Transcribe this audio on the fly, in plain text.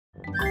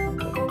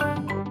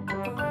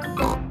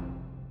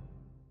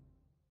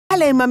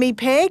Hello, Mummy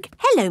Pig.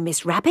 Hello,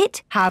 Miss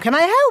Rabbit. How can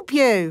I help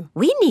you?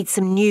 We need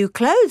some new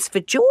clothes for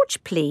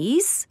George,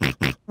 please.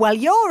 Well,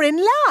 you're in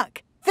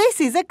luck. This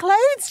is a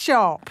clothes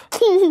shop.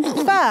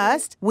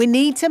 First, we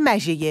need to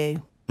measure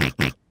you.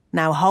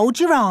 Now hold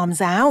your arms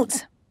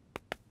out.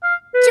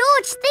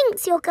 George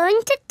thinks you're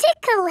going to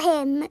tickle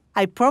him.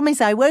 I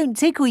promise I won't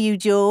tickle you,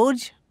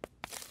 George.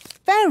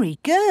 Very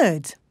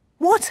good.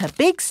 What a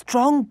big,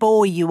 strong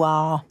boy you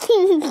are.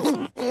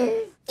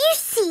 You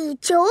see,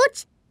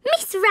 George,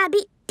 Miss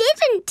Rabbit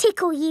didn't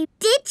tickle you,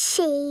 did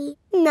she?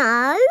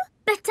 No,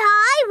 but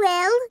I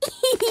will.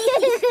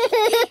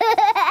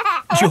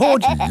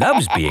 George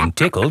loves being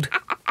tickled.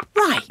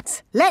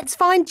 Right, let's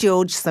find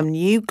George some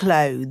new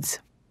clothes.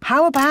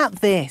 How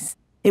about this?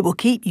 It will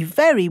keep you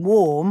very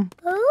warm.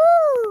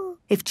 Ooh.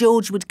 If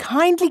George would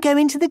kindly go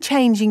into the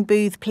changing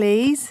booth,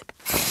 please.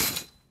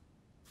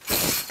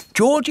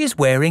 George is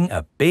wearing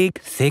a big,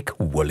 thick,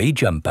 woolly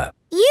jumper.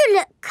 You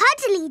look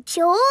cuddly,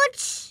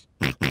 George.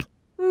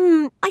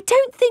 I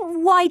don't think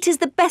white is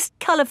the best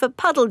colour for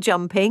puddle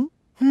jumping.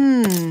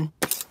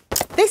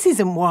 This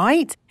isn't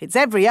white. It's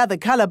every other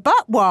colour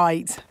but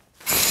white.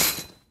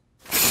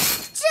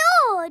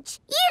 George,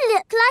 you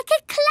look like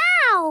a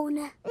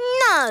clown.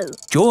 No.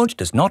 George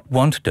does not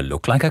want to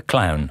look like a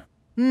clown.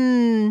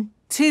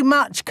 Too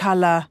much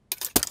colour.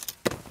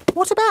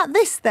 What about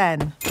this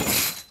then?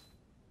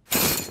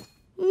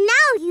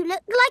 Now you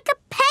look like a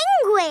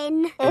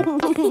penguin.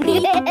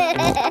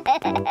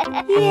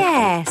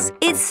 Yes,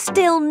 it's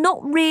still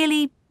not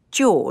really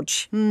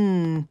George.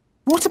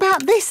 What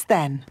about this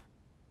then?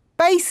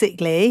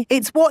 Basically,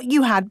 it's what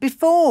you had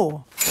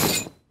before.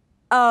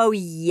 Oh,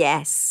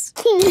 yes.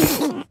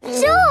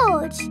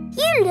 George,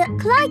 you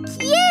look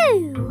like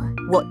you.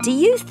 What do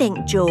you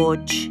think,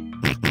 George?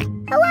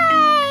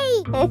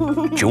 Hooray!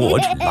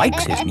 George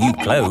likes his new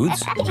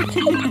clothes.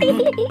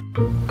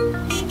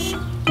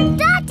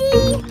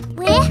 Daddy,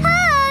 we're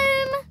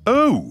home.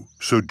 Oh,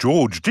 so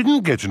George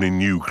didn't get any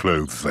new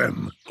clothes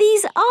then?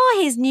 These are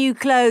his new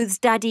clothes,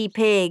 Daddy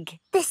Pig.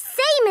 The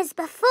same as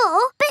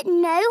before, but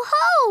no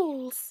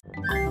holes.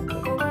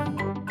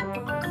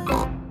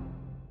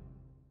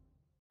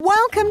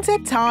 Welcome to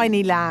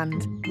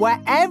Tinyland, where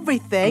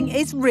everything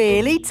is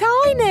really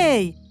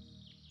tiny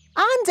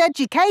and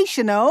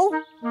educational.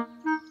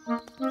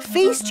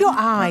 Feast your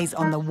eyes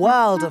on the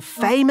world of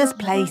famous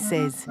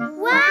places.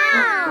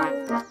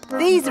 Wow!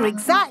 These are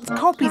exact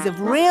copies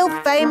of real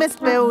famous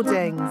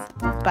buildings,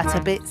 but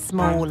a bit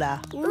smaller.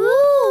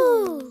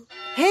 Ooh!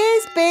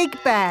 Here's Big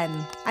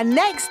Ben, and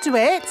next to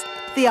it,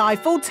 the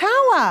Eiffel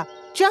Tower,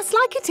 just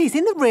like it is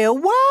in the real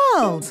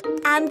world.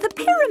 And the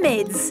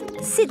pyramids,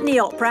 Sydney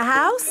Opera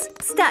House,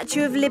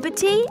 Statue of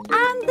Liberty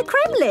and the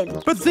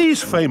Kremlin. But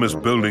these famous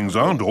buildings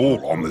aren't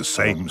all on the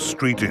same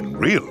street in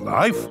real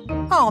life.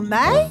 Aren't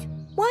they?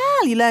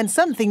 Well, you learn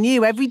something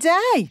new every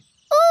day.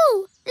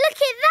 Ooh,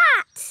 look at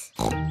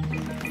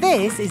that!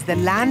 This is the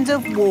land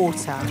of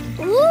water.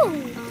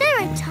 Ooh, there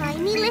are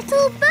tiny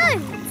little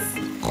boats.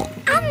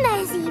 And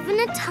there's even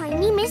a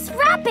tiny Miss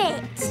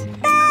Rabbit.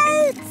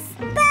 Boats!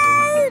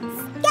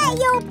 Boats! Get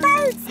your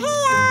boats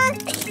here!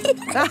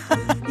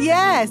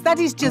 Yes, that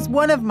is just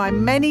one of my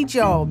many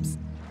jobs.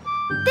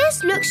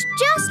 This looks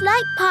just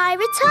like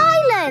Pirate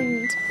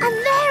Island. And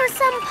there are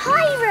some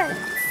pirates.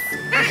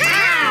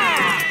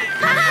 Aha!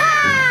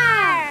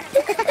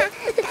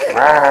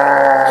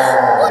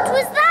 What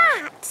was that?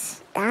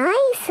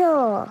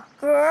 Dinosaur.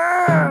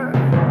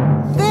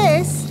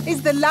 This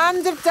is the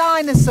land of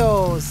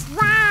dinosaurs.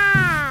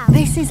 Wow!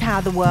 This is how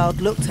the world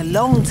looked a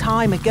long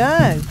time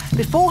ago,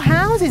 before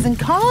houses and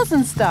cars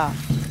and stuff.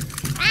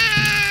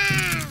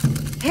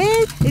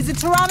 Here is a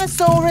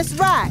Tyrannosaurus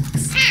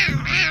Rex.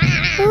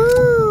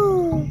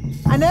 Ooh!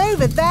 And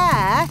over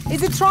there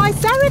is a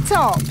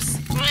Triceratops.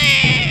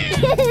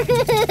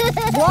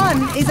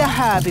 One is a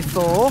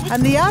herbivore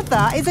and the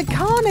other is a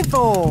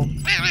carnivore.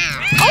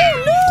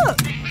 Oh, look!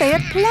 They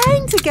are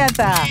playing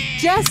together,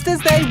 just as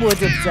they would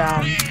have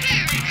done.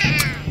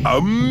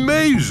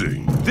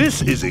 Amazing!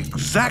 This is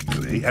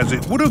exactly as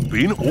it would have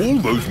been all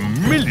those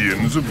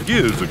millions of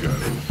years ago.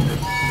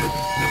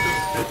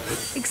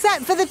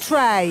 Except for the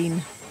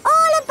train.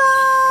 All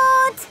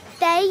aboard!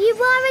 There you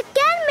are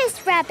again, Miss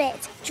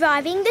Rabbit,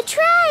 driving the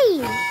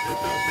train.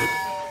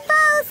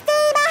 Full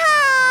steam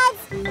ahead!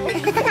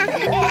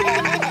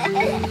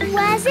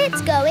 Where's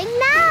it going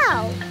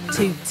now?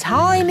 To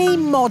tiny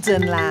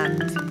modern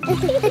land.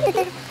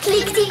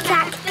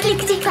 Clickety-clack,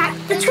 clickety-clack,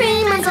 the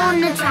train runs on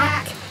the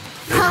track.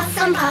 Puff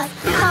and puff,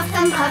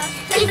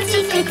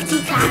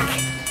 clickety-clickety-clack.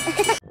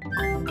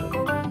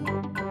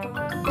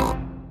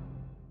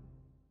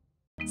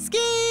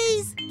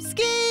 Skis!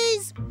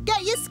 Skis!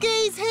 Get your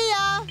skis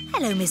here!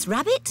 Hello, Miss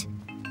Rabbit.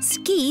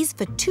 Skis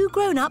for 2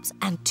 grown-ups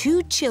and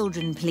 2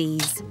 children,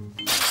 please.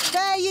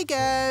 There you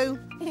go.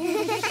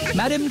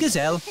 Madame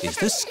Gazelle is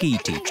the ski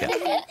teacher.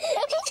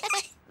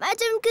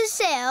 Madame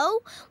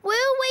Gazelle,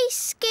 will we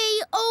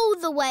ski all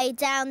the way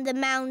down the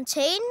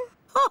mountain?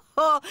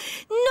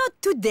 Not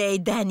today,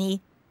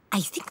 Danny. I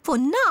think for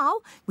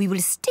now we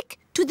will stick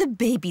to the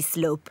baby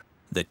slope.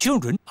 The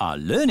children are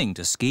learning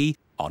to ski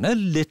on a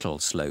little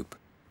slope.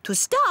 To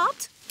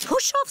start,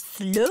 push off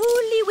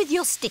slowly with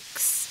your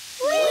sticks.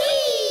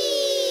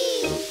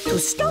 Whee! To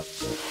stop,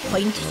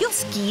 point your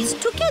skis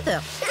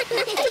together.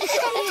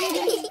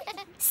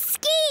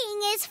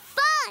 Skiing is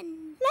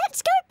fun.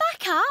 Let's go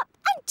back up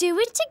and do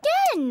it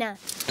again.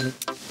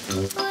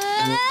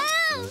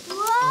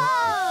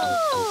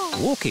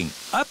 Whoa! Walking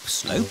up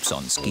slopes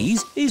on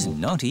skis is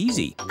not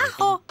easy.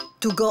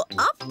 To go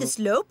up the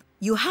slope,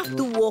 you have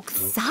to walk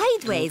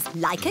sideways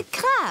like a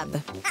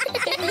crab.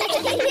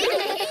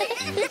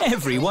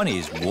 Everyone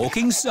is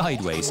walking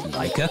sideways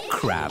like a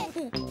crab.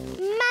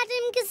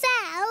 Madam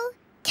Gazelle,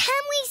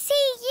 can we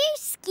see you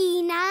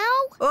ski now?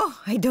 Oh,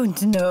 I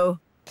don't know.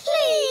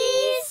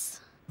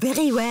 Please?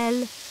 Very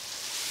well.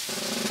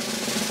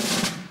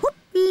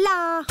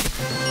 Hoopla!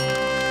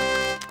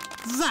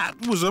 That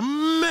was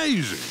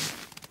amazing.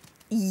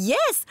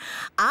 Yes,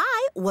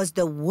 I was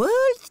the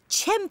world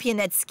champion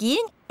at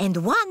skiing and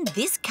won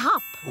this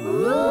cup.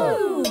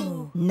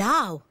 Ooh.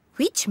 Now,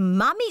 which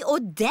mummy or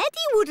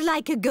daddy would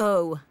like a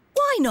go?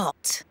 Why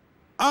not?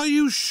 Are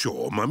you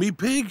sure, Mummy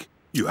Pig?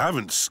 You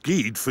haven't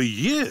skied for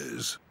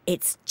years.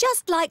 It's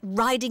just like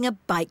riding a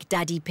bike,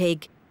 Daddy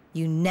Pig.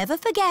 You never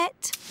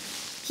forget.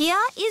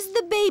 Here is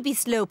the baby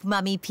slope,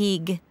 Mummy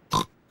Pig.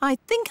 I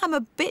think I'm a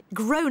bit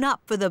grown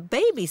up for the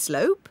baby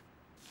slope.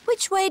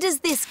 Which way does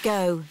this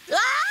go? Ah!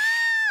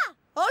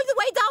 All the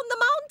way down the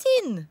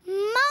mountain.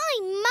 My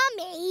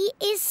mummy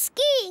is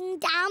skiing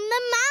down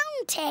the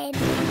mountain.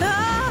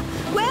 Ah!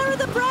 Where are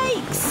the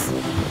brakes?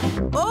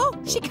 Oh,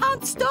 she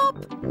can't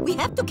stop. We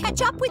have to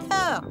catch up with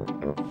her.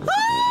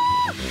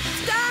 Ah!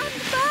 Stand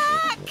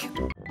back!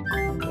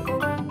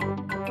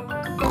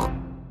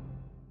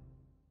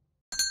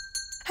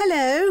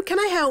 Hello, can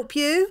I help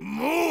you?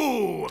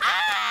 Moo!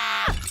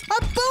 A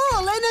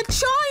bull in a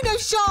china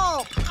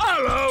shop!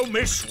 Hello,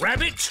 Miss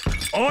Rabbit.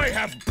 I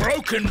have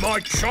broken my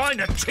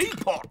china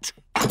teapot.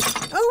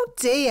 Oh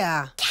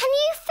dear. Can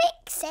you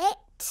fix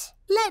it?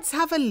 Let's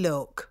have a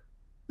look.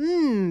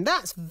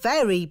 That's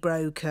very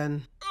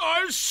broken.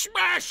 I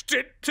smashed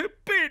it to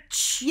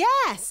bits.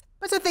 Yes,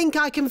 but I think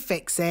I can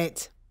fix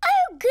it.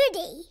 Oh,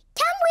 goody.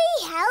 Can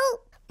we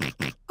help?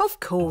 Of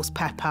course,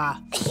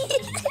 Peppa.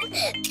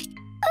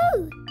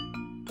 Oh,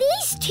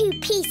 these two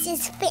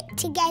pieces fit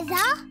together.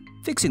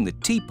 Fixing the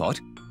teapot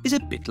is a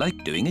bit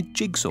like doing a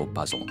jigsaw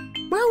puzzle.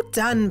 Well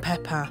done,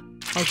 Peppa.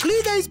 I'll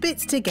glue those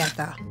bits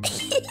together.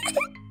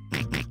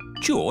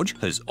 George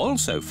has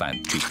also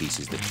found two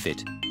pieces that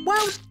fit.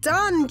 Well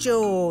done,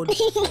 George.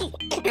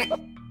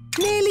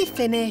 Nearly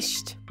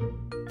finished.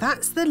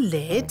 That's the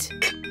lid.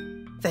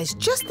 There's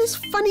just this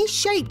funny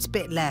shaped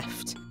bit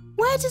left.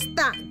 Where does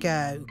that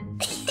go?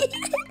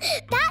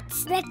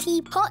 That's the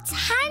teapot's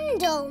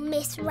handle,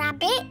 Miss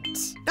Rabbit.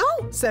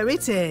 Oh, so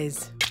it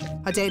is.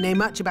 I don't know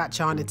much about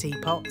china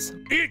teapots.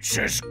 It's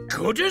as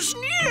good as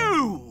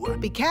new.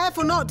 Be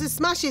careful not to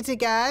smash it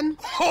again.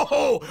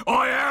 Oh,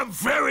 I am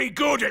very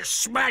good at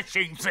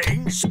smashing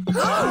things.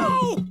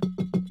 Oh!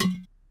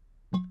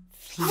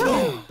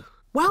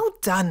 Well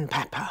done,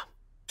 Peppa.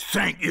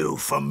 Thank you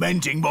for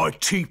mending my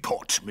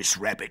teapot, Miss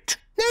Rabbit.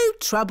 No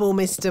trouble,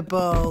 Mr.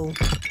 Bull.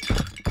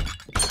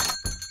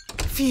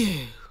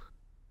 Phew.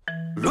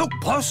 Look,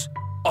 Boss,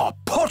 a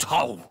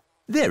pothole.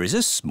 There is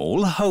a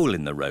small hole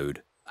in the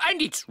road. And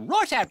it's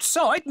right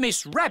outside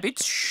Miss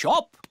Rabbit's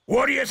shop.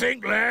 What do you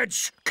think,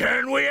 lads?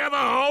 Can we have a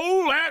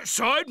hole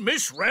outside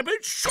Miss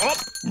Rabbit's shop?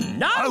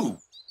 No!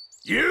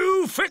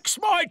 You fix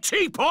my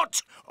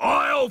teapot,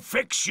 I'll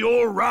fix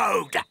your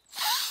road.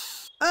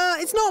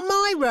 It's not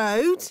my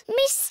road.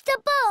 Mr.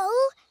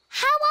 Bull,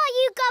 how are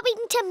you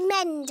going to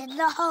mend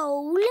the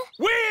hole?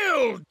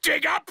 We'll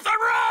dig up the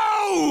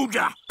road!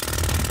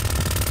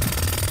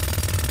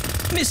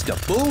 Mr.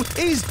 Bull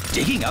is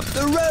digging up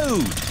the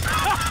road.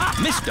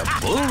 Mr.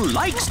 Bull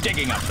likes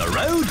digging up the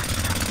road.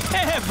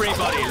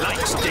 Everybody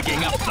likes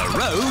digging up the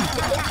road.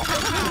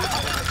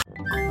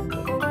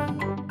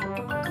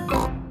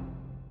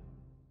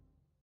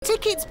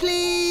 Tickets,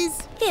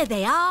 please. Here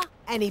they are.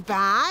 Any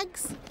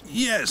bags?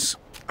 Yes,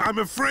 I'm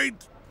afraid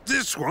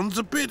this one's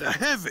a bit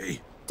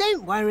heavy.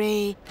 Don't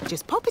worry.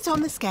 Just pop it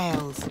on the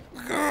scales.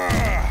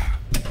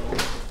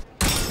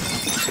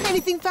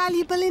 Anything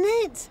valuable in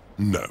it?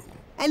 No.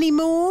 Any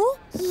more?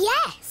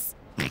 Yes.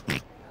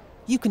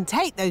 You can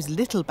take those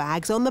little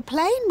bags on the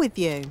plane with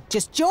you.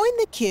 Just join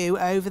the queue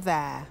over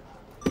there.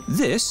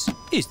 This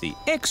is the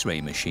X-ray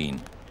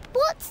machine.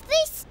 What's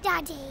this,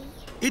 Daddy?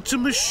 It's a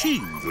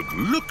machine that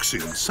looks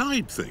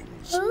inside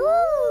things.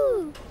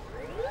 Ooh.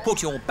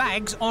 Put your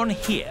bags on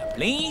here,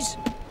 please.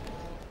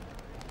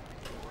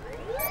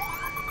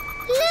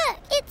 Look,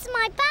 it's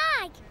my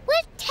bag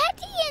with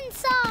Teddy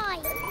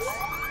inside.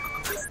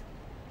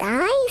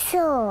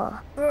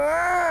 Dinosaur.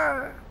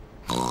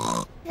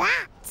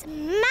 That's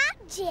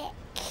magic.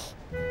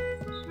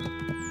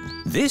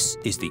 This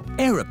is the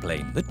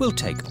aeroplane that will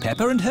take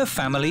Peppa and her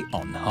family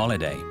on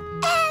holiday.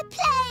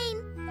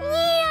 Airplane.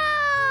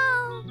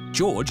 Meow.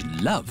 George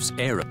loves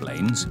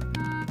aeroplanes.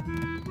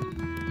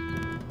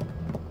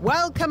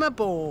 Welcome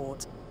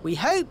aboard. We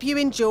hope you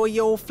enjoy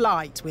your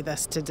flight with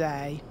us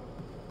today.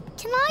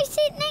 Can I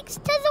sit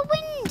next to the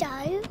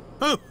window?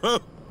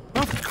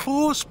 Of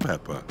course,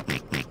 Peppa.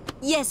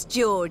 Yes,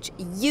 George,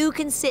 you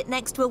can sit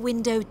next to a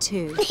window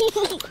too.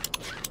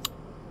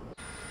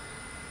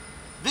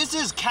 This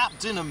is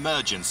Captain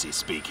Emergency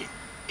speaking.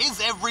 Is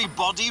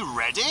everybody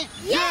ready?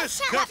 Yes,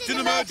 Captain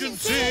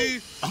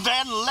Emergency!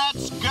 Then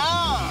let's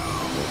go!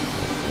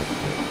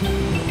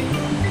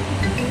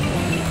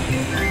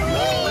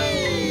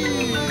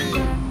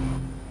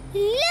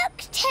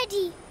 Look,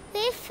 Teddy,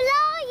 we're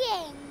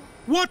flying.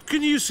 What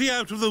can you see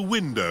out of the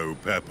window,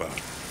 Peppa?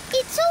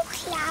 It's all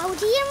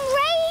cloudy and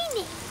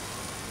rainy.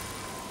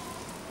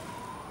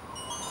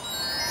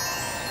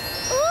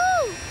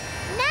 Ooh,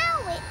 now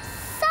it's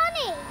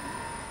sunny.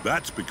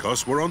 That's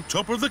because we're on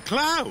top of the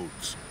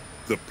clouds.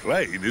 The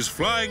plane is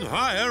flying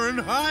higher and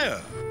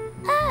higher.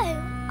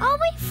 Oh, are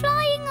we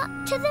flying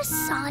up to the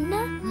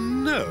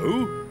sun?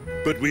 No,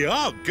 but we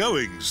are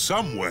going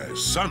somewhere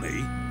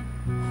sunny.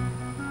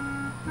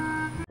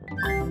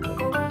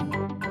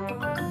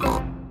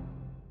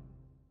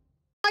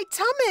 My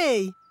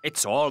tummy!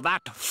 It's all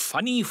that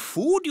funny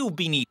food you've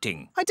been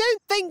eating. I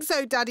don't think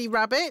so, Daddy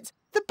Rabbit.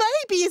 The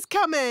baby is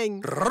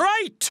coming.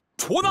 Right!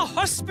 To the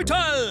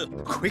hospital!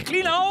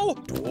 Quickly now!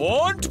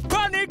 Don't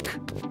panic!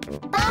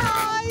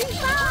 Bye!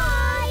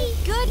 Bye!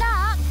 Good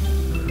luck!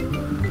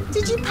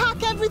 Did you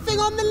pack everything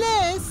on the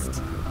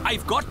list?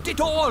 I've got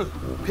it all.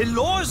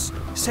 Pillows,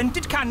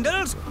 scented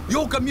candles,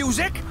 yoga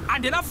music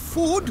and enough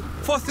food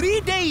for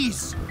 3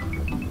 days.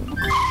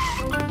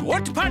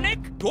 Don't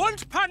panic!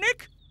 Don't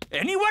panic!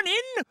 Anyone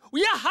in?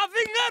 We are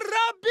having a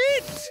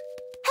rabbit!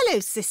 Hello,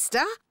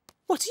 sister.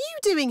 What are you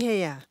doing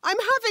here? I'm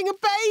having a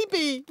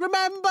baby,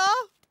 remember?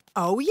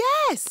 Oh,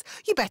 yes.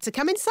 You better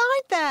come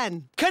inside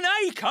then. Can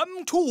I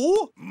come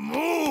too?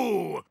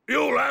 Moo!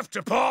 You'll have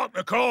to park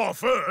the car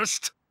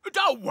first.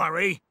 Don't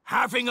worry.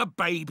 Having a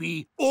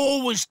baby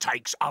always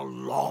takes a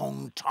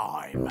long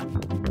time.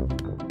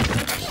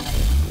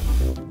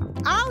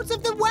 Out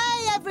of the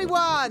way,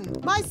 everyone!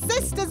 My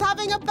sister's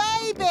having a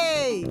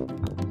baby!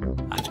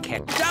 A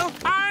kettle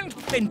and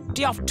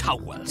plenty of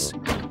towels.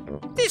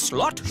 This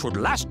lot should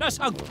last us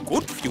a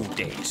good few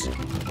days.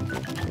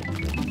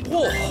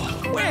 Oh,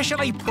 where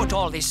shall I put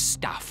all this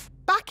stuff?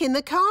 Back in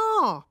the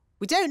car.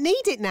 We don't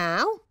need it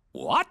now.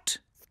 What?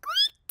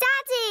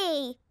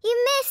 Daddy,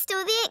 you missed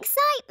all the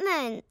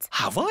excitement.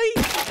 Have I?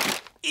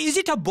 Is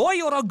it a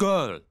boy or a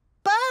girl?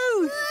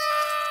 Both!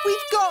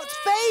 We've got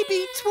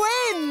baby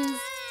twins!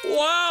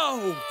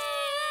 Wow!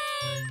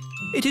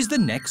 It is the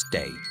next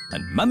day,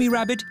 and Mummy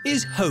Rabbit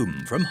is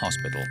home from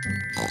hospital.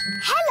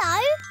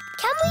 Hello,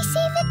 can we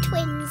see the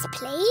twins,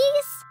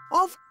 please?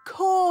 Of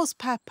course,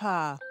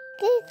 Peppa.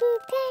 Are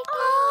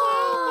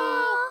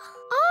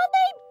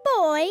they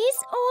boys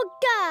or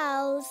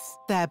girls?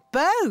 They're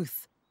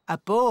both. A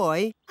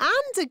boy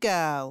and a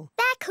girl.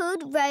 They're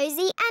called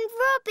Rosie and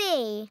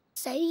Robbie.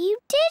 So you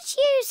did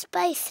use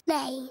both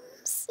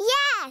names?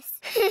 Yes.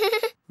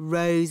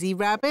 Rosie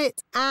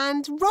Rabbit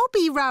and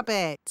Robbie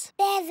Rabbit.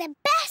 They're the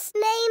best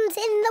names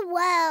in the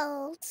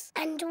world.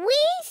 And we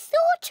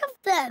thought of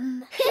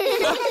them.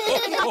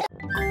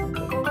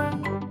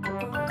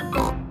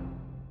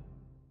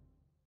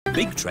 The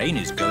big train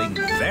is going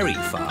very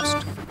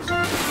fast.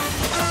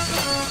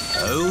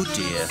 Oh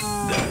dear,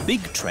 the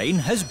big train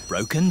has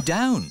broken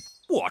down.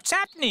 What's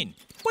happening?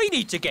 We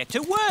need to get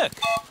to work.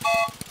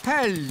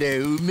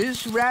 Hello,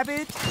 Miss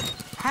Rabbit.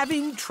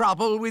 Having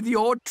trouble with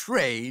your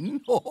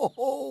train?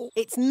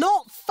 It's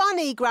not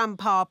funny,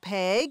 Grandpa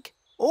Pig.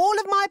 All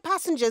of my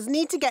passengers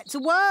need to get to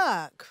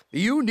work.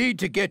 You need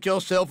to get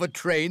yourself a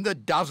train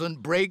that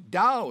doesn't break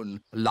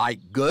down,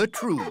 like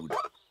Gertrude.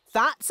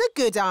 That's a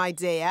good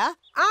idea.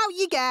 Out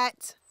you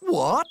get.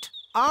 What?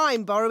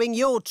 I'm borrowing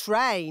your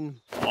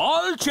train.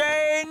 I'll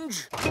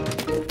change.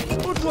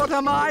 But what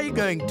am I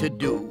going to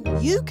do?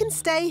 You can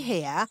stay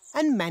here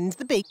and mend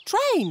the big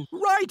train.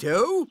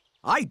 Righto.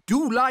 I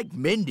do like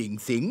mending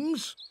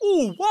things.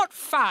 Oh, what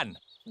fun!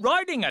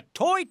 Riding a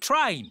toy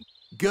train.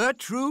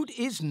 Gertrude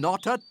is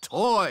not a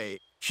toy.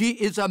 She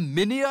is a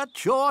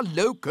miniature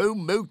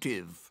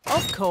locomotive.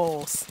 Of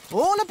course.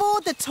 All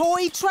aboard the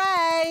toy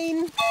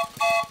train.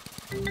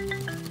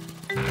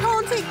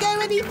 Can't it go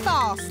any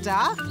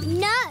faster?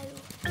 No.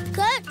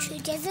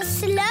 Gertrude is a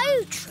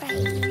slow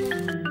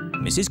train.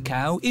 Mrs.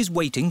 Cow is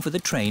waiting for the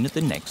train at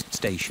the next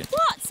station.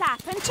 What's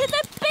happened to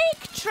the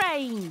big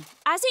train?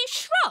 Has it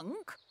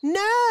shrunk?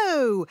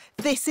 No,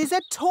 this is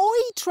a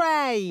toy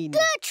train.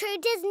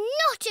 Gertrude is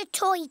not a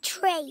toy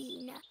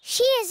train.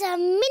 She is a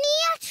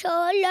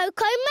miniature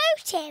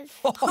locomotive.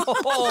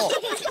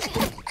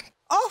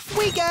 Off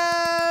we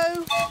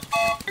go.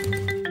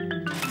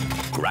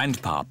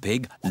 Grandpa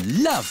Pig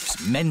loves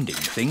mending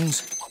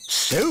things.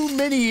 So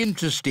many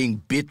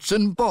interesting bits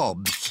and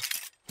bobs.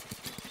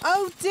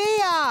 Oh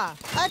dear,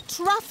 a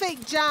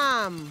traffic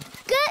jam.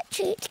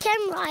 Gertrude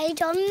can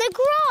ride on the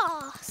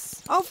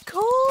grass. Of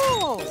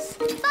course.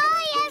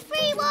 Bye,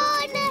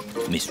 everyone.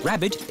 Miss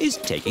Rabbit is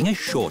taking a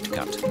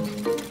shortcut.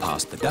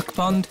 Past the duck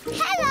pond.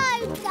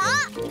 Hello,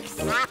 ducks.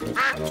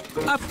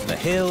 Up the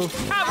hill.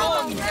 Come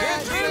on,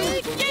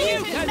 Gertrude!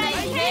 You can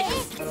make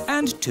it!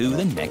 And to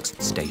the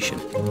next station.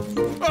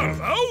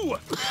 Hello!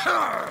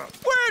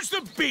 Where's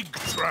the big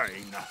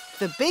train?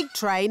 The big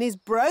train is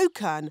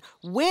broken.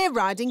 We're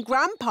riding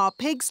Grandpa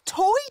Pig's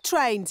toy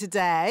train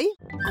today.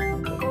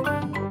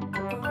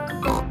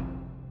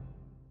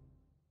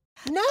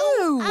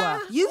 No!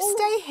 You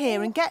stay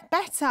here and get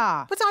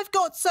better. But I've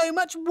got so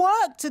much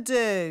work to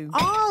do.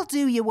 I'll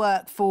do your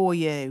work for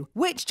you.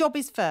 Which job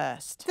is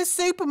first? The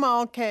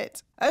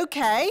supermarket.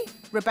 OK,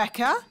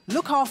 Rebecca,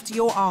 look after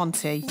your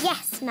auntie.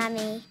 Yes,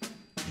 Mummy.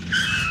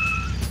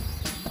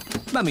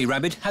 Mummy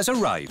Rabbit has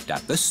arrived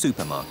at the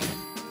supermarket.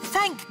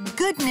 Thank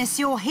goodness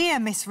you're here,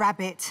 Miss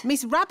Rabbit.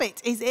 Miss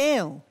Rabbit is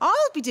ill.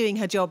 I'll be doing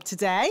her job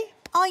today.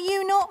 Are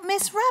you not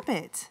Miss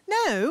Rabbit?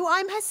 No,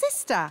 I'm her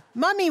sister,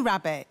 Mummy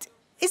Rabbit.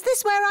 Is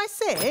this where I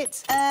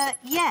sit?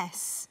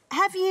 Yes.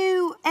 Have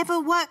you ever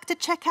worked a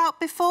checkout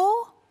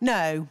before?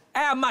 No.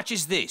 How much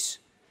is this?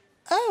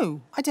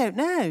 Oh, I don't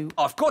know.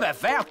 I've got a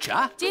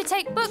voucher. Do you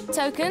take book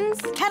tokens?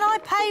 Can I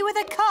pay with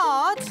a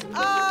card?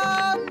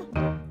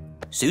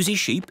 Susie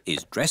Sheep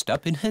is dressed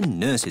up in her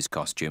nurse's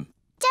costume.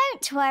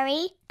 Don't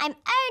worry, I'm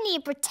only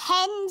a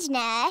pretend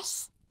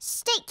nurse.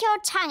 Stick your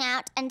tongue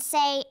out and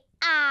say,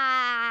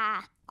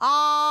 ah.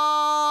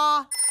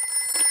 Ah!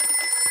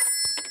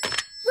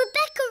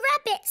 Rebecca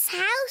Rabbit's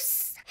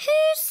house.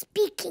 Who's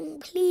speaking,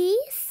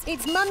 please?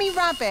 It's Mummy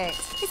Rabbit.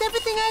 Is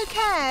everything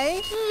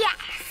OK? Yes.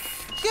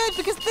 Good,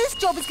 because this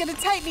job is going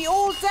to take me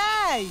all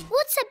day.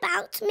 What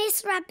about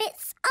Miss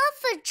Rabbit's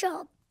other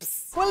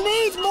jobs? We'll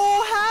need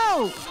more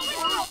help.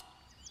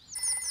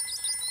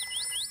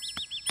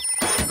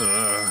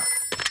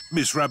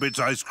 Miss Rabbit's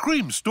ice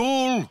cream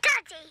stall.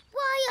 Daddy,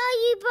 why are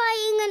you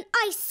buying an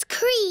ice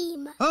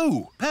cream?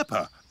 Oh,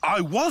 Peppa, I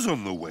was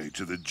on the way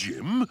to the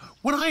gym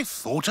when I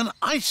thought an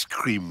ice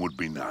cream would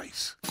be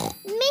nice.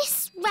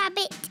 Miss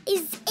Rabbit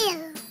is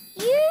ill.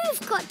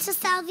 You've got to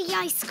sell the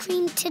ice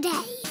cream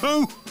today.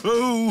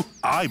 Oh,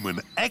 I'm an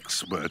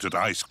expert at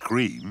ice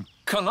cream.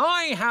 Can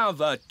I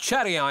have a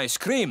cherry ice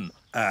cream?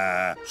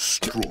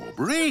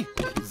 Strawberry,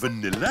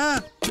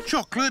 vanilla,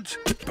 chocolate,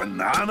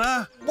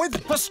 banana.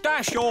 With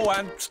pistachio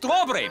and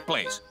strawberry,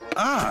 please.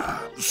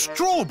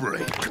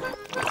 Strawberry.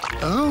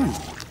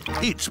 Oh,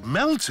 it's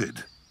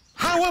melted.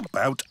 How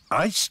about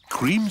ice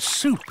cream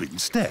soup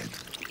instead?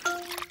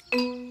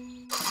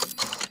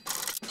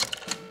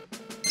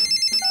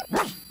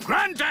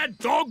 Grandad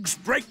Dog's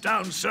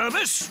breakdown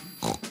service.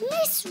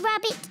 Miss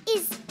Rabbit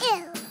is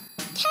ill.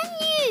 Can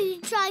you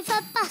drive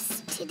a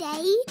bus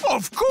today?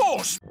 Of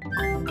course.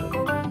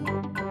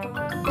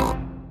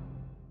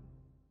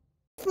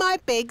 My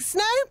big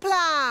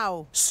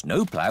snowplow.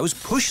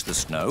 Snowplows push the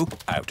snow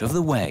out of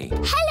the way.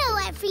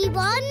 Hello,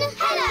 everyone.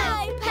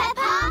 Hello,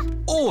 Peppa.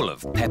 All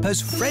of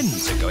Peppa's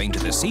friends are going to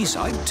the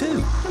seaside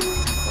too.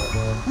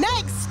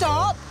 Next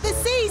stop, the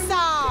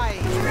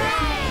seaside.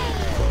 Hooray!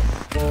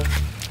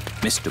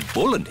 Mr.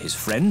 Bull and his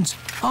friends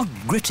are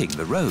gritting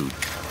the road.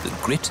 The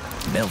grit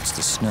melts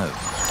the snow.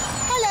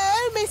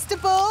 Hello,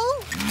 Mr.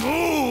 Bull.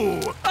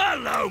 Moo!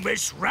 Hello,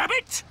 Miss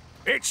Rabbit.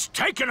 It's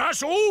taken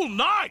us all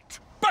night,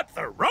 but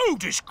the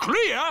road is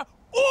clear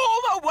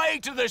all the way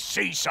to the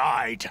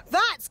seaside.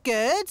 That's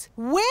good.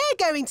 We're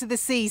going to the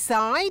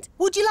seaside.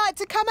 Would you like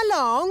to come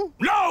along?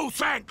 No,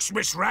 thanks,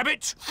 Miss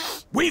Rabbit.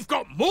 We've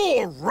got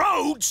more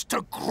roads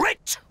to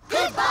grit.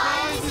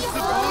 Goodbye, Mr.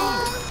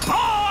 Bull.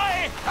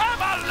 Bye! Have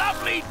a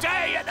lovely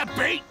day at the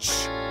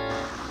beach.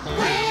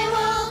 We're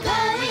all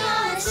going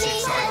on a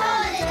seaside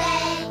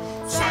holiday.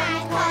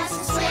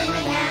 Sandcastles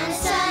swimming and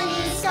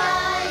sunny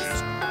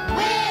skies.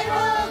 We're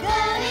all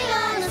going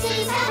on a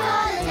seaside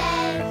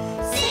holiday.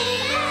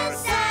 Sea and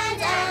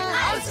sand and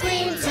ice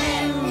cream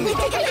too.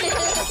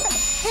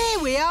 Here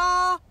we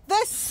are,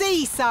 the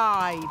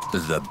seaside.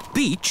 The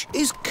beach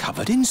is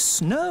covered in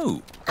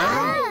snow.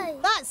 Oh!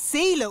 That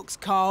sea looks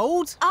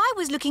cold. I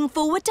was looking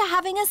forward to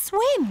having a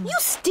swim. You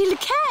still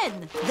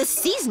can. The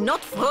sea's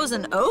not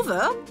frozen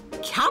over.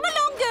 Come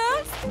along,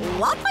 girls.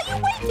 What are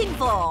you waiting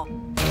for?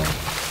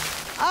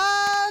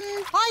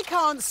 I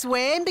can't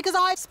swim because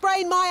I've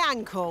sprained my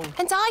ankle.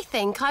 And I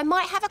think I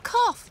might have a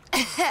cough.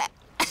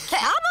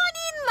 Come on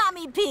in,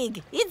 Mummy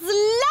Pig. It's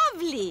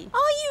lovely.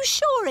 Are you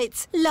sure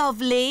it's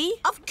lovely?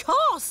 Of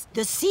course.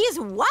 The sea is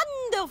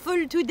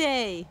wonderful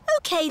today.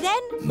 OK,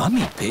 then.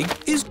 Mummy Pig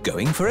is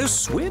going for a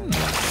swim.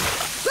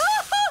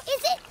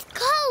 Is it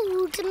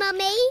cold,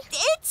 Mummy?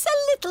 It's a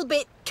little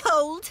bit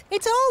cold.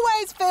 It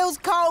always feels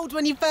cold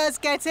when you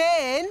first get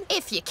in.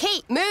 If you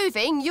keep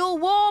moving, you'll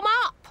warm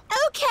up.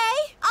 OK,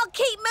 I'll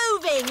keep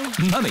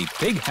moving. Mummy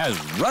Pig has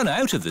run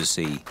out of the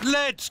sea.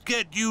 Let's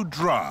get you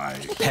dry.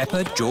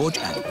 Peppa, George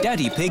and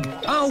Daddy Pig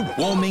are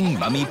warming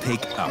Mummy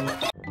Pig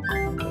up.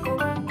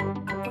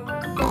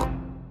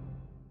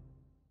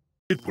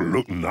 It will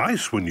look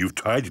nice when you've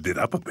tidied it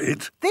up a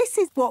bit. This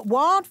is what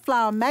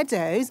wildflower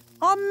meadows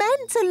are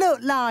meant to look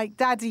like,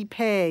 Daddy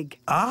Pig.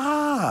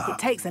 Ah! It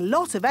takes a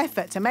lot of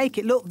effort to make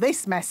it look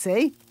this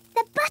messy.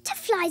 The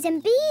butterflies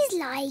and bees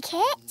like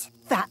it.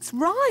 That's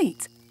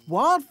right.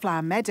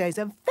 Wildflower meadows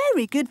are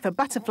very good for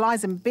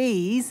butterflies and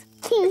bees.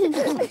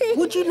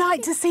 Would you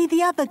like to see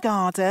the other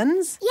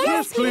gardens?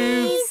 Yes,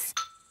 please.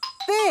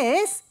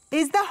 This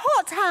is the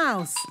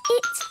hothouse.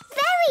 It's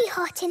very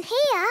hot in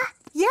here.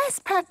 Yes,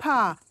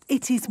 Peppa.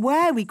 It is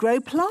where we grow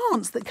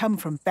plants that come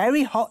from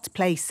very hot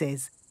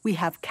places. We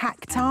have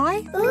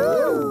cacti,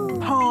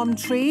 palm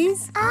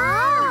trees,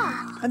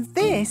 and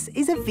this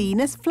is a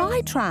Venus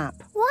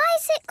flytrap. Why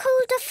is it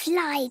called a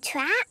fly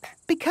trap?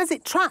 Because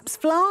it traps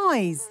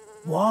flies.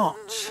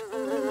 Watch.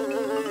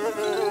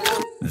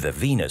 The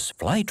Venus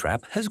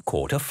flytrap has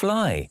caught a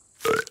fly.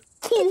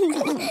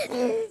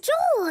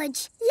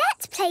 George,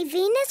 let's play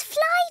Venus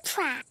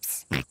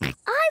flytraps.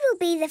 I will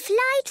be the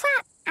fly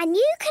trap and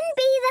you can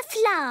be the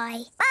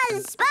fly.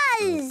 Buzz,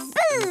 buzz,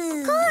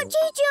 buzz. Caught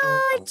you,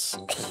 George.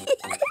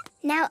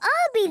 Now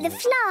I'll be the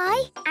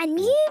fly and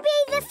you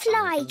be the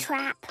fly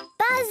trap.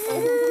 Buzz.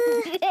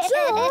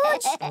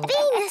 George,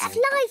 Venus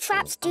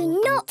flytraps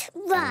do not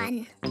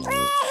run.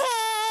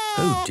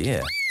 Oh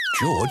dear,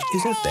 George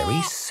is a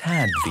very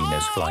sad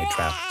Venus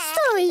flytrap.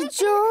 Sorry,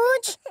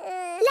 George.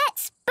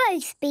 Let's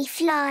both be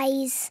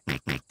flies.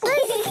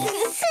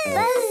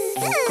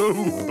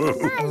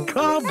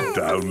 Calm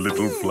down,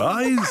 little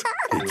flies.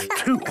 It's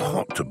too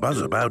hot to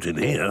buzz about in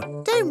here.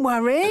 Don't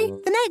worry,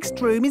 the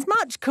next room is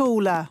much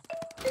cooler.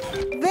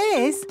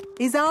 This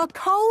is our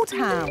cold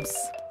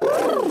house.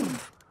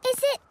 Is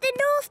it the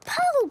North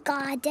Pole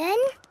Garden?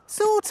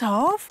 Sort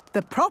of.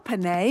 The proper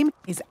name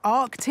is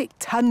Arctic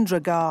Tundra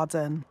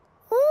Garden.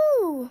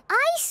 Ooh,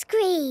 ice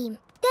cream.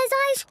 Does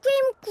ice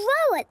cream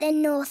grow at the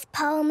North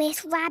Pole,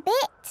 Miss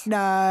Rabbit?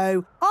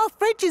 No, our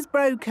fridge is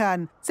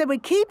broken, so we're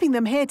keeping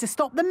them here to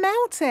stop them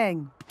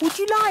melting. Would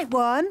you like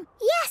one?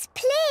 Yes,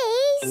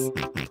 please.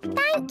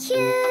 Thank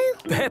you.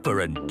 Peppa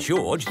and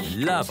George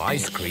love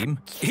ice cream,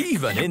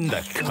 even in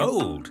the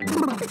cold.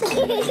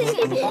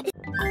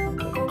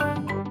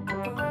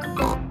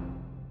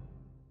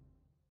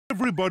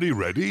 Everybody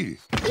ready?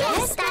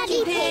 Yes,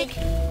 Daddy Pig.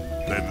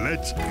 Then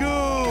let's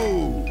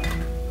go!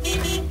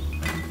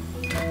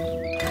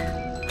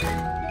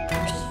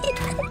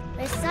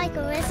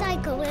 Recycle,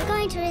 recycle, we're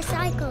going to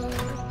recycle.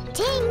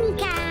 Tin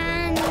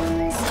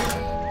cans,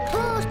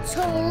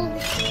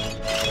 bottles,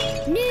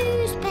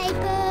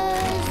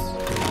 newspapers.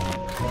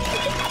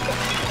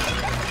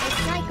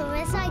 Recycle,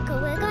 recycle,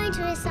 we're going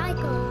to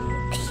recycle.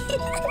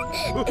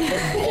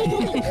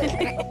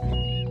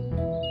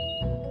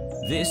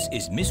 This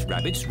is Miss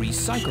Rabbit's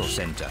Recycle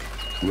Centre.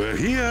 We're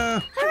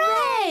here.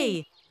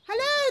 Hooray!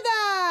 Hello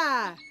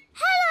there!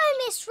 Hello,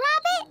 Miss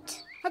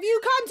Rabbit. Have you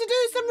come to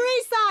do some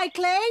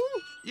recycling?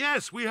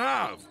 Yes, we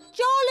have.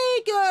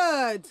 Jolly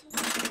good!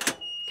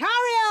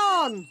 Carry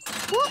on!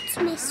 What's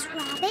Miss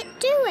Rabbit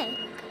doing?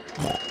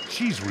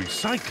 She's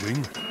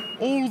recycling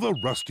all the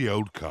rusty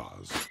old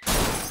cars.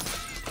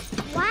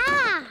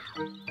 Wow!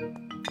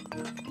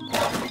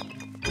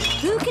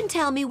 Who can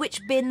tell me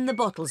which bin the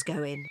bottles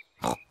go in?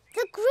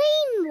 The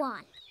green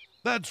one.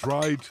 That's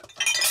right.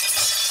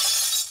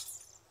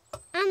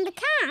 And the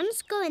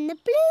cans go in the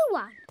blue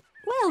one.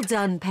 Well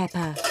done,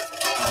 Peppa.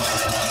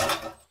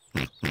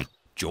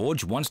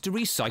 George wants to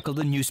recycle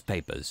the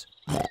newspapers.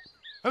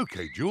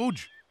 OK,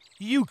 George,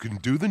 you can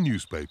do the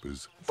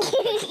newspapers.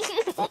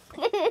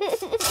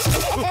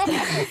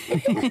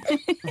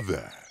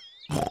 There.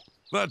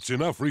 That's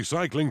enough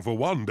recycling for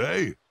one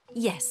day.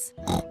 Yes.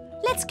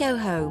 Let's go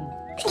home.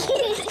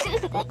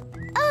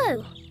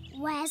 Oh,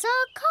 where's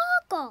our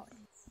car gone?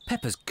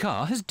 Peppa's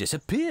car has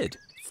disappeared.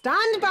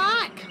 Stand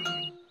back!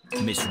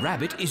 Miss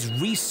Rabbit is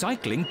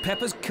recycling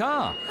Peppa's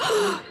car.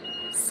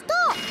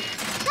 Stop!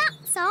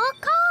 That's our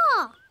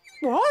car.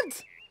 What?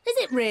 Is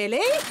it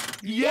really?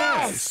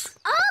 Yes!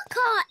 Our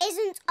car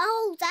isn't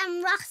old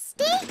and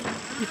rusty.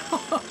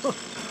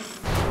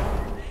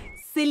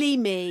 Silly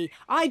me.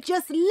 I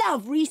just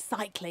love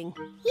recycling.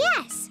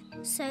 Yes,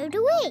 so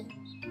do we.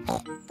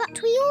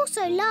 But we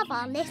also love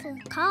our little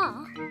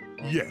car.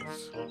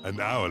 Yes, and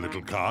our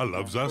little car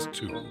loves us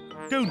too,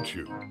 don't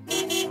you?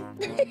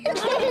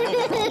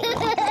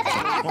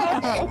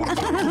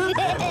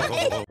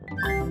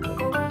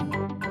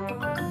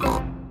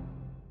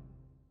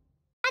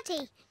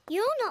 Daddy,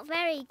 you're not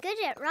very good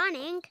at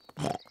running.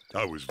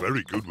 I was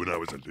very good when I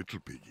was a little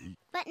piggy.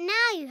 But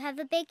now you have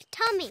a big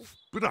tummy.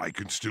 But I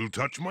can still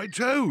touch my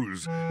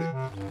toes.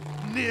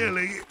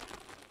 Nearly.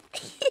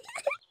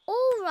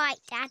 All right,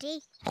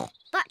 Daddy.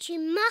 But you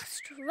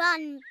must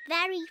run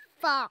very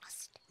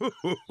fast.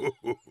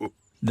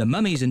 The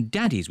mummies and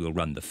daddies will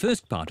run the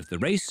first part of the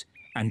race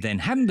and then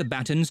hand the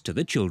batons to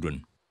the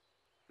children.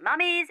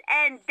 Mummies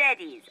and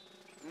daddies,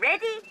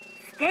 ready,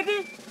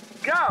 steady,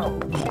 go!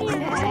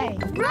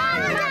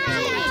 Run,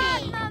 Daddy!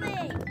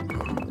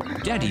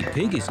 Daddy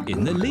Pig is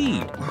in the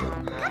lead.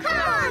 Come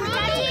on,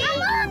 Daddy!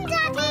 Come on,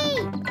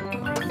 Daddy!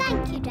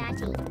 Thank you,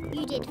 Daddy.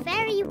 You did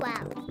very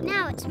well.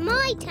 Now it's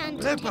my turn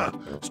to Peppa,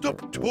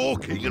 stop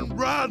talking and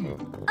run.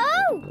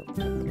 Oh!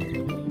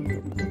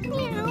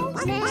 Meow.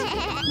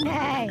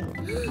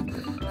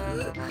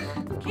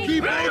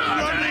 Keep on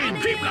running!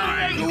 Keep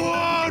going! Go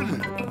on!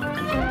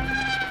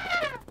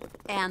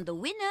 And the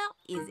winner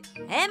is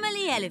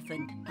Emily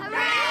Elephant.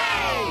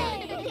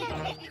 Hooray!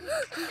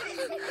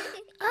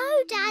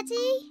 Oh,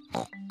 Daddy,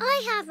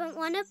 I haven't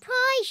won a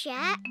prize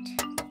yet.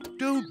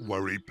 Don't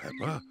worry,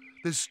 Peppa.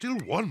 There's still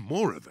one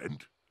more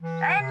event.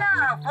 And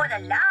now for the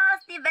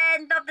last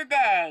event of the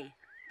day.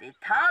 The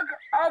tug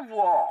of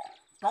war.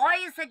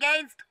 Boys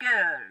against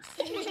girls.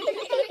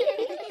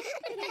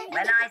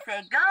 When I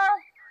say go,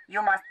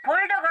 you must pull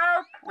the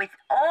rope with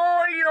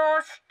all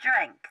your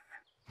strength.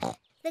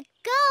 The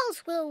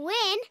girls will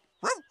win.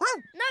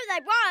 No,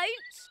 they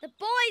won't. The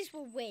boys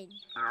will win.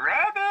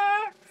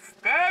 Ready,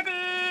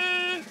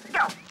 steady,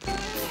 go.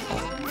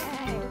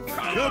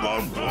 Come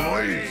on,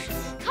 boys.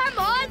 Come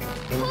on,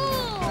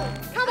 pull.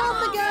 Come on,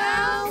 the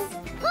girls.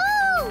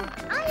 Pull!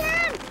 I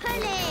am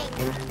pulling.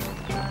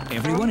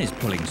 Everyone is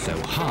pulling so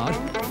hard,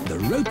 the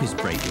rope is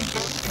breaking.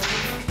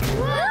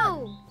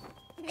 Whoa!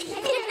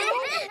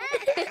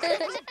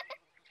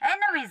 And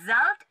the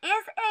result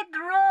is a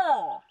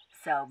draw.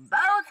 So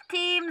both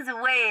teams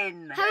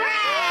win.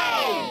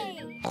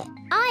 Hooray!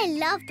 I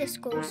love the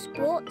school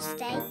sports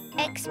day,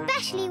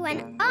 especially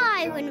when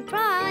I win a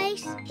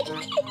prize.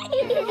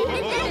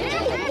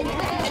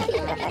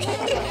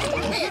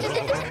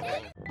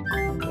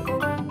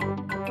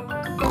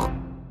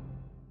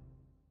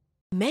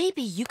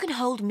 Maybe you can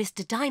hold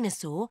Mr.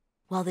 Dinosaur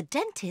while the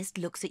dentist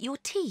looks at your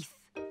teeth.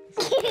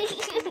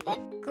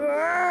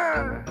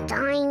 Grrr,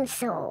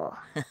 dinosaur.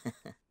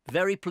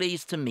 Very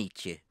pleased to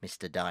meet you,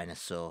 Mr.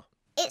 Dinosaur.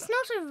 It's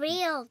not a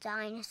real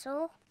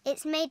dinosaur.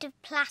 It's made of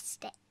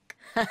plastic.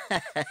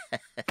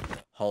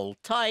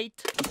 Hold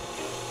tight.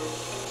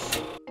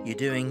 You're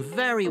doing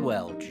very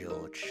well,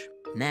 George.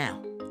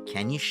 Now,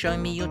 can you show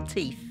me your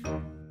teeth?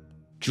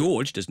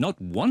 George does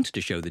not want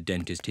to show the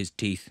dentist his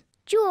teeth.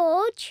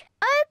 George,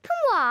 open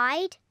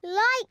wide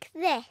like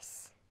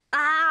this.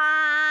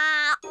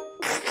 Ah!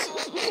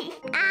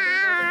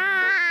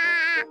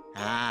 Ah!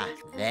 Ah,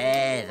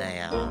 there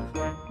they are.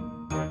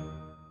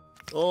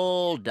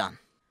 All done.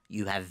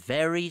 You have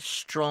very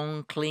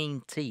strong,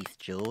 clean teeth,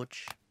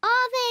 George.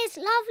 Are they as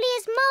lovely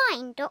as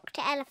mine,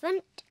 Dr.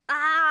 Elephant?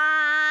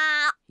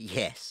 Ah!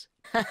 Yes.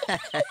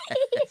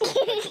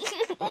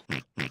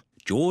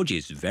 George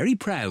is very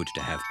proud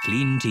to have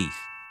clean teeth.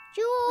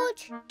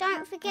 George,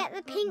 don't forget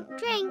the pink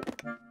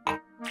drink.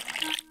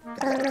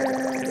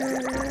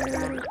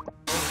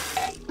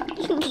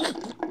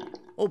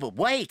 Oh, but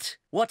wait!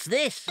 What's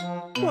this?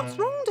 What's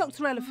wrong,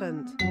 Dr.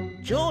 Elephant?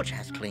 George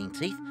has clean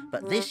teeth,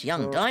 but this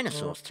young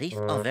dinosaur's teeth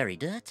are very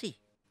dirty.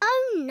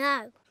 Oh,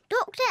 no.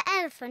 Dr.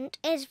 Elephant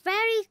is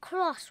very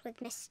cross with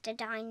Mr.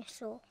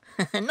 Dinosaur.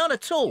 Not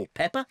at all,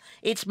 Peppa.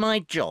 It's my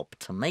job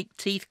to make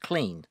teeth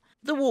clean.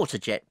 The water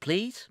jet,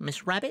 please,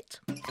 Miss Rabbit.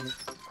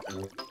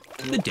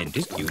 The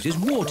dentist uses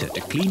water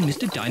to clean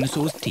Mr.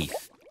 Dinosaur's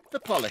teeth.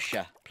 The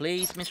polisher,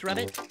 please, Miss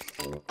Rabbit.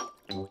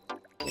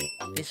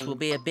 This will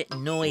be a bit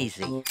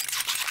noisy.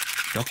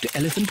 Dr.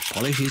 Elephant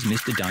polishes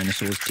Mr.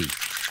 Dinosaur's teeth.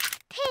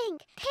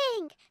 Pink,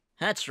 pink.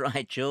 That's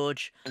right,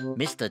 George.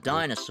 Mr.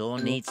 Dinosaur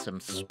needs some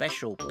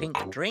special pink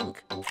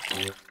drink.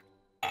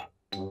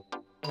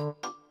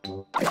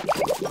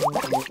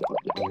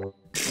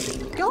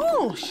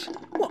 Gosh,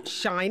 what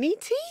shiny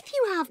teeth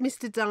you have,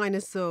 Mr.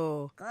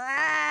 Dinosaur.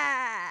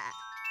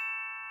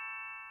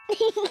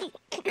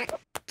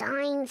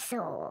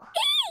 Dinosaur.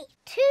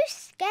 Too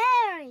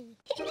scary.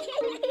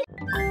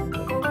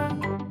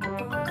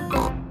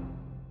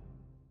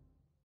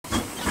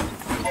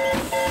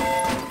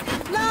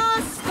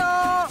 Last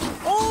stop,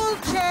 all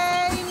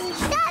change.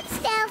 That's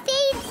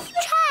Delphine's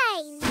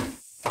train.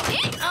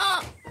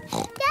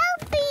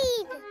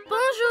 Delphine.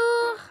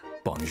 Bonjour.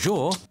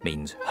 Bonjour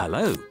means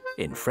hello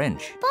in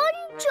French.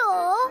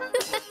 Bonjour.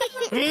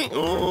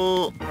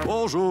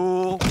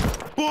 Bonjour.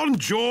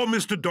 Bonjour,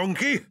 Mr.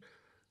 Donkey.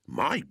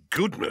 My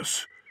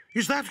goodness.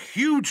 Is that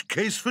huge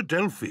case for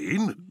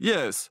Delphine?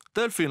 Yes,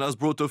 Delphine has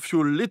brought a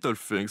few little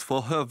things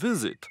for her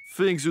visit.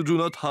 Things you do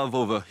not have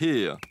over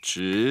here.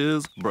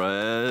 Cheese,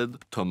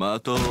 bread,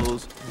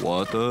 tomatoes,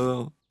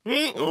 water.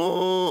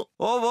 Au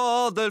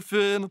revoir,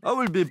 Delphine. I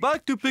will be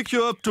back to pick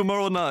you up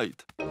tomorrow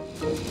night.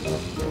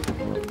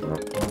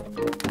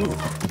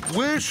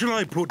 Where shall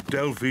I put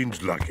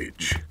Delphine's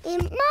luggage? In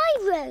my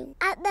room,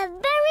 at the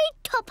very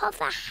top of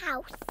the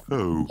house.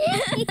 Oh.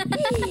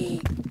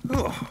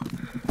 Oh.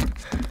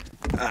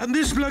 And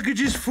this luggage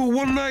is for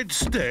one night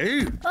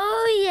stay?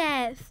 Oh,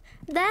 yes.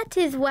 That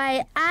is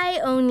why I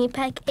only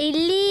pack a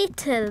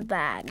little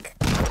bag.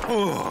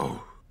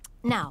 Oh.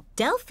 Now,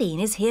 Delphine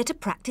is here to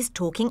practice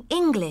talking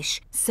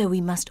English, so we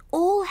must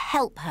all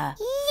help her.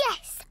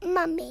 Yes,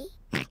 Mummy.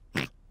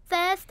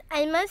 First,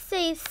 I must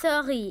say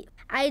sorry.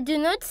 I do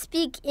not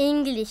speak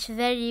English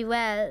very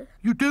well.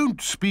 You don't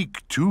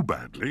speak too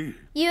badly.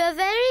 You are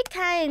very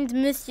kind,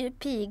 Monsieur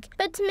Pig.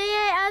 But may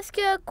I ask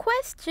you a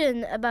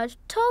question about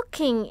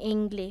talking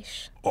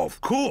English?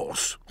 Of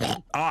course.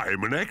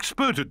 I'm an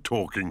expert at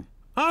talking.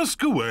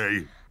 Ask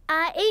away.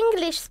 Are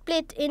English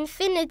split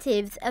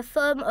infinitives a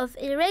form of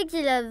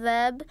irregular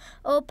verb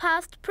or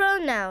past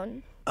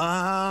pronoun?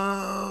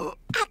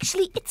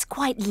 Actually, it's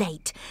quite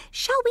late.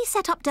 Shall we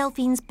set up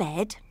Delphine's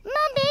bed?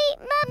 Mummy,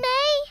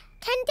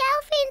 can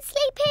Delphine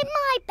sleep in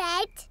my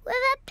bed with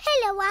a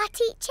pillow at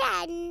each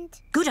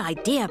end? Good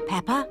idea,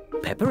 Peppa.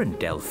 Peppa and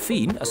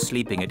Delphine are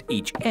sleeping at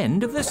each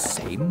end of the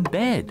same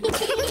bed.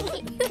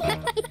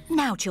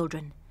 Now,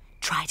 children,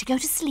 try to go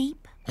to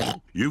sleep.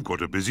 You've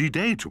got a busy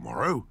day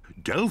tomorrow.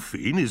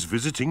 Delphine is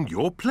visiting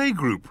your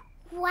playgroup.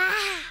 Wow.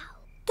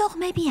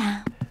 Dormez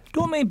bien.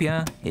 Dormez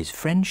bien is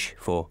French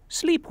for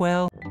sleep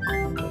well.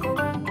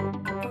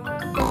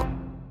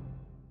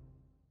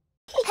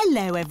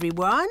 Hello,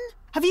 everyone.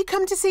 Have you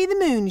come to see the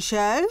moon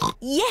show?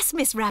 Yes,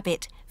 Miss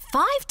Rabbit.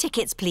 5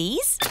 tickets,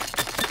 please.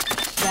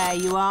 There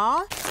you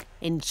are.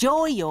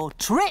 Enjoy your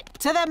trip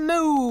to the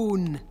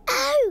moon.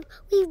 Oh,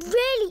 we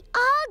really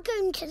are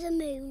going to the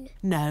moon.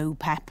 No,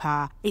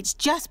 Peppa. It's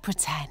just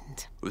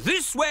pretend.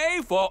 This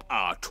way for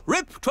our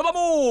trip to the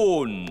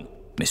moon.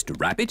 Mr.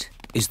 Rabbit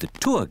is the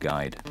tour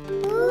guide.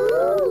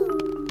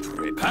 Ooh.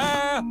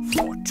 Prepare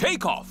for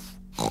takeoff.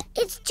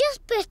 It's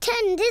just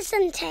pretend,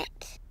 isn't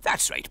it?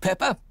 That's right,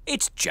 Peppa.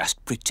 It's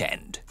just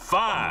pretend.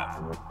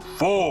 5,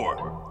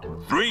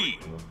 4, 3,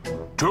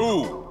 2,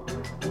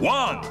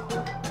 1.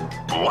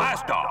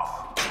 Blast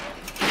off.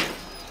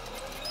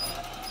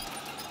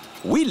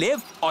 We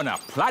live on a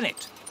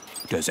planet.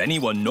 Does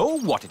anyone know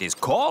what it is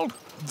called?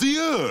 The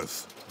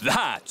Earth.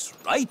 That's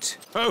right.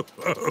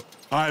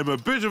 I'm a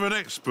bit of an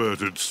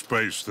expert at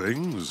space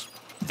things.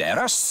 There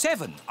are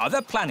 7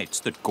 other planets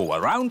that go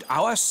around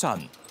our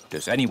sun.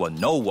 Does anyone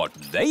know what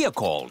they are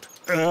called?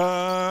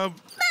 Mercury.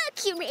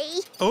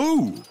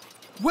 Oh,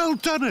 well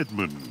done,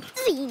 Edmund.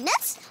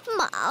 Venus,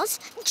 Mars,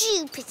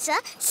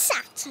 Jupiter,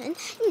 Saturn,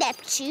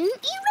 Neptune,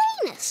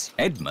 Uranus.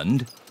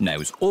 Edmund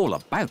knows all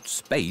about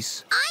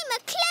space. I'm a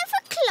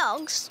clever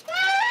clogs.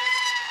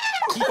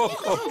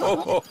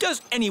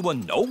 Does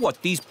anyone know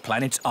what these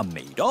planets are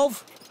made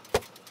of?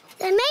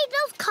 They're made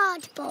of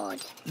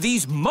cardboard.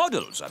 These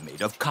models are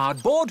made of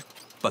cardboard,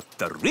 but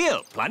the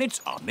real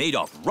planets are made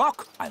of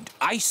rock and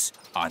ice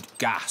and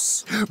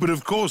gas. But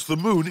of course the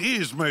moon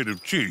is made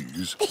of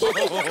cheese.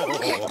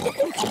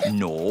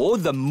 No,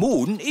 the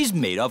moon is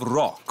made of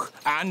rock.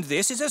 And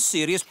this is a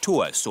serious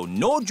tour, so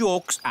no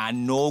jokes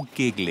and no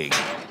giggling.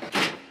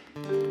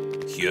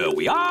 Here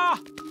we are,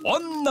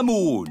 on the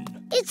moon.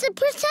 It's a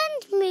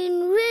pretend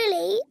moon,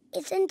 really,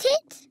 isn't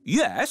it?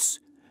 Yes.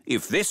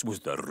 If this was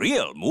the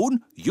real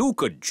moon, you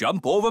could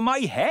jump over my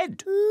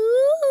head.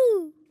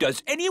 Ooh!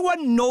 Does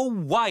anyone know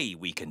why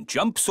we can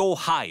jump so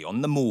high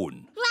on the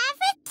moon?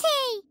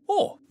 Gravity!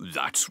 Oh,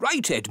 that's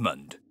right,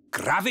 Edmund.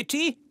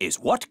 Gravity is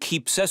what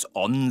keeps us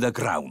on the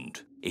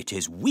ground. It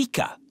is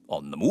weaker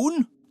on the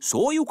moon,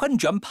 so you can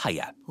jump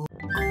higher.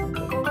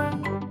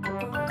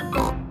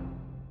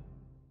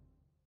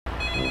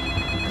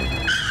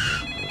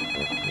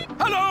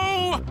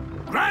 Hello!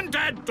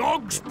 Grandad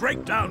Dog's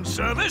breakdown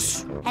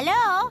service.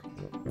 Hello?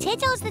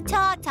 Tiddles the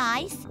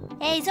tortoise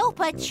is up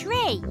a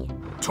tree.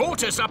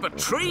 Tortoise up a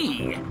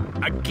tree?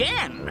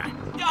 Again?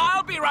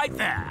 I'll be right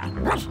there.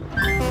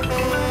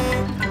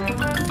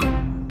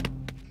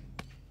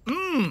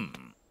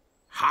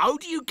 How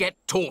do you get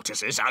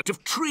tortoises out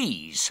of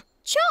trees?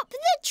 Chop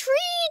the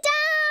tree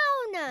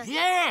down!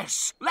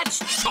 Yes! Let's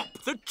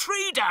chop the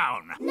tree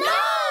down.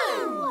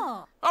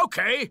 No!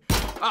 OK,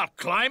 I'll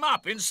climb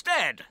up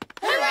instead.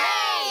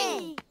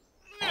 Hooray!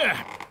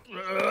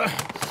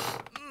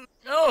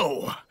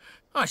 Oh,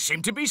 I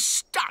seem to be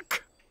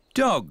stuck.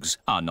 Dogs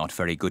are not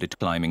very good at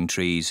climbing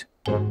trees.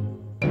 Now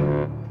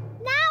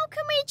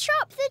can we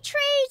chop the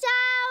tree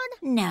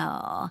down?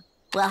 No.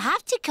 We'll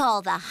have to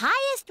call the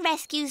highest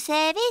rescue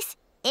service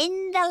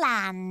in the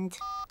land.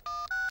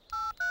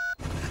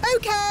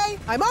 OK,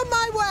 I'm on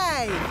my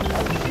way.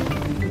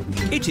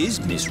 It is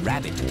Miss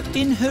Rabbit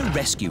in her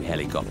rescue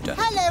helicopter.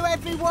 Hello,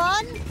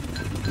 everyone.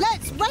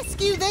 Let's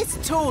rescue this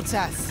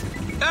tortoise.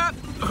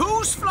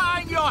 Who's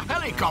flying your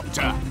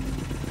helicopter?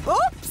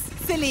 Oops,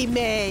 silly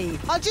me.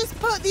 I'll just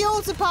put the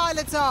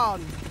autopilot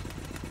on.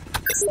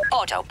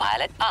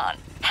 Autopilot on.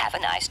 Have a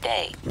nice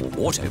day.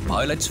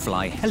 Autopilots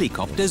fly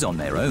helicopters on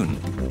their own.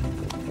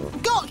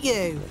 Got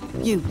you,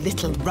 you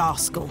little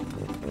rascal.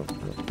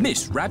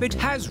 Miss Rabbit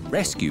has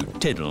rescued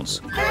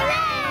Tiddles.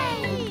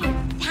 Hooray!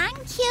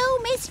 Thank you,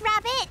 Miss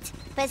Rabbit,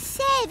 for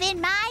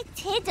saving my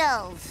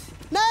Tiddles.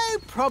 No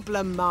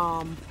problem,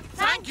 Ma'am.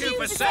 Thank you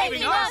for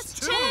saving us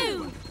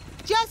too.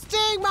 Just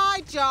doing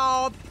my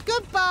job.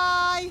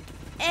 Goodbye.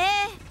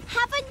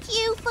 Haven't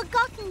you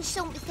forgotten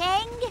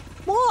something?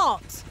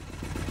 What?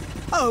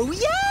 Oh,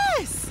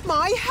 yes!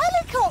 My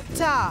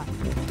helicopter!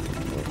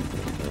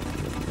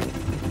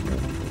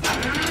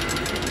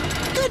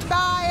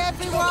 Goodbye,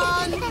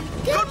 everyone!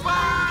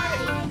 Goodbye!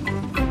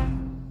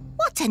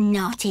 What a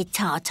naughty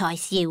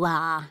tortoise you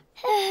are.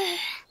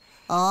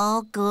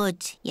 Oh,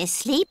 good. You're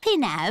sleepy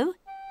now.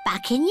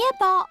 Back in your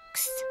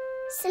box.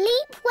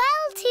 Sleep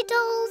well,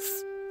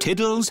 Tiddles.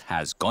 Tiddles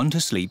has gone to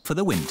sleep for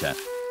the winter.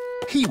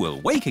 He will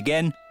wake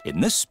again in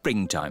the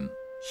springtime.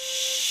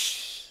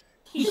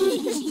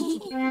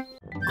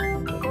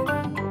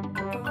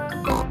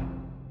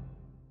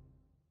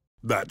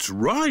 That's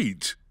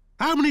right.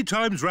 How many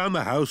times round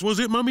the house was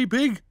it, Mummy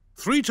Pig?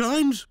 3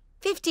 times?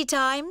 50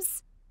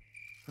 times.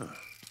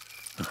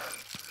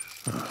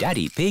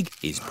 Daddy Pig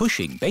is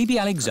pushing baby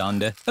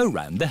Alexander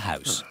around the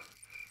house.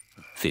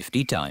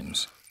 50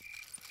 times.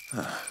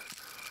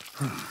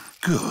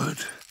 Good.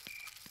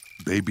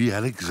 Baby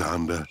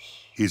Alexander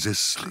is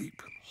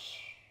asleep.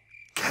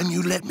 Can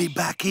you let me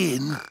back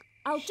in?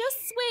 I'll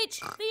just switch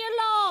the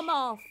alarm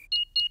off.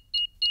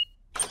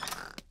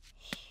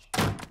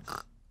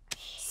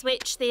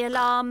 Switch the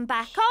alarm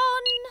back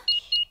on.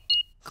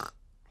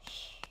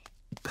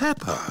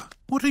 Peppa,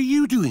 what are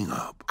you doing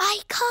up?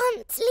 I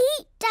can't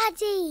sleep,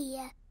 Daddy.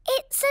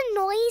 It's a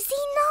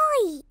noisy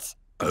night.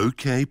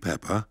 OK,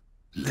 Peppa.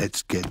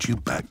 Let's get you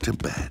back to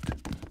bed.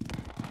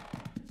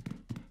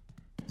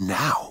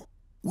 Now,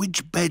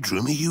 which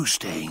bedroom are you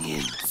staying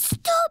in?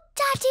 Stop,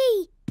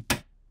 Daddy.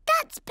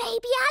 That's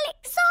baby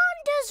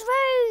Alexander's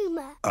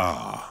room.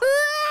 Ah.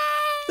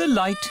 The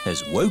light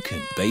has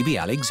woken baby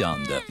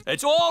Alexander.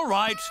 It's all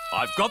right.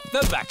 I've got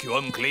the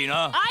vacuum cleaner.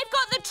 I've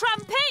got the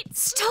trumpet.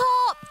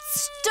 Stop!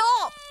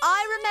 Stop!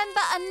 I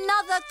remember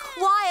another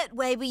quiet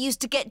way we used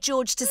to get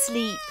George to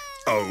sleep.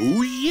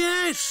 Oh,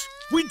 yes.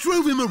 We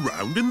drove him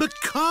around in the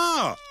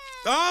car.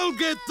 I'll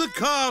get the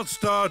car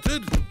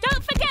started.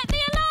 Don't forget the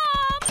alarm.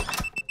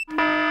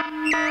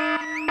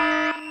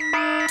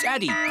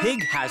 Daddy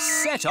Pig has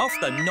set off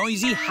the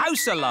noisy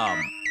house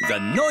alarm. The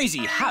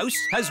noisy house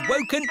has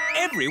woken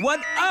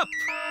everyone up.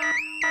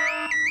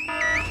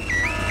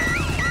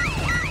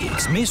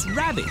 It's Miss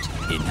Rabbit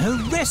in her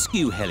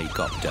rescue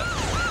helicopter.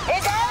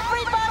 Is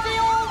everybody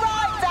all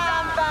right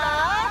down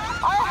there?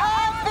 I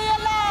heard the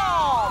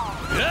alarm.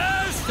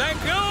 Yes, thank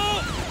you.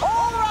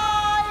 All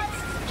right.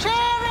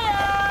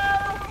 Cheerio.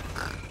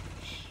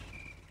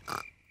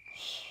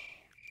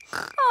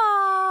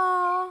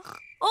 Aww.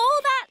 All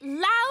that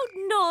loud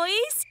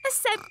noise has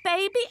sent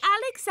baby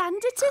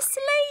Alexander to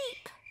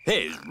sleep.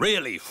 He's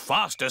really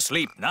fast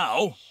asleep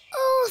now.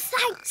 Oh,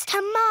 thanks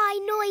to my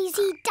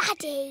noisy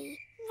daddy.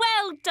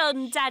 Well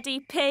done, Daddy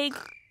Pig.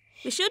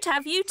 We should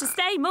have you to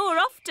stay more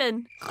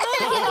often.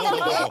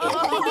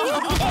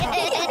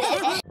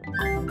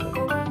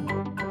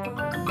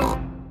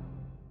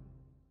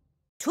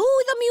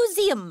 To the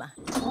museum.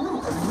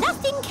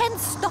 Nothing can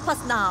stop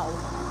us now.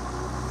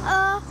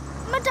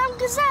 Madame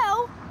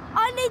Gazelle,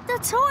 I need the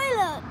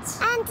toilet.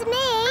 And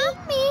me.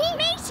 And me.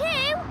 Me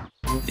too.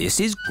 This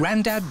is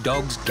Grandad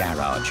Dog's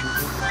garage.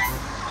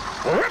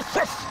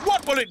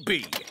 What will it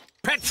be?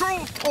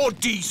 Petrol or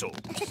diesel?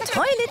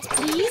 Toilet,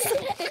 please.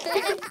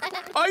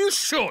 Are you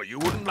sure you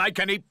wouldn't like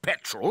any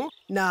petrol?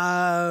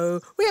 No,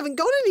 we haven't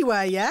gone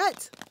anywhere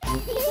yet.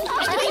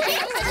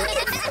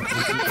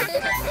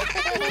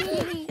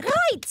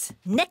 Right.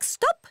 Next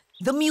stop,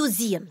 the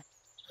museum.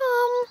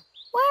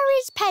 Where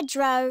is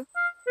Pedro?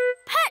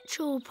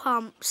 Petrol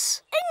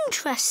pumps.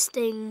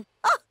 Interesting.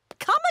 Oh,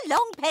 come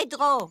along,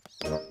 Pedro.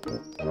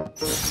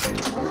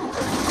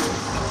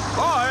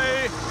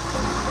 Bye.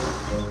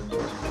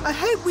 I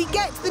hope we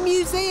get to the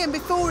museum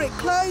before it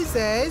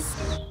closes.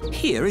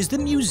 Here is the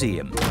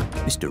museum.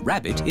 Mr.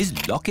 Rabbit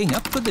is locking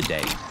up for the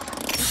day.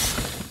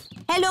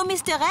 Hello,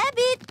 Mr.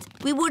 Rabbit.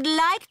 We would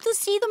like to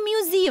see the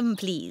museum,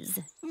 please.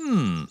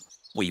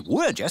 We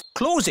were just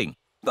closing,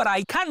 but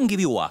I can give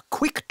you a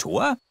quick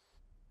tour.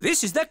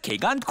 This is the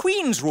King and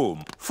Queen's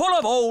room, full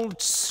of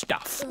old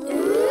stuff.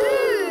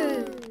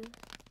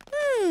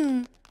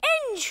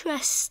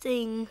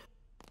 Interesting.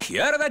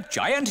 Here are the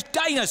giant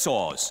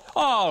dinosaurs,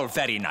 all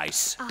very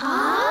nice.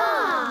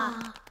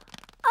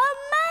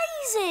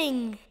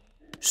 Amazing.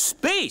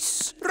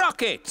 Space,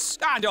 rockets,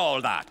 and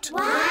all that.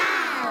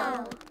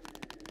 Wow.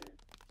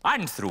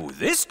 And through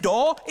this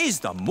door is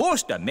the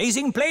most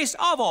amazing place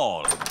of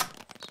all.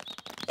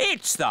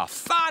 It's the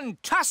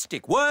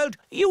fantastic world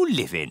you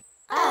live in.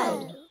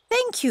 Oh.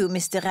 Thank you,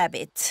 Mr.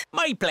 Rabbit.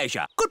 My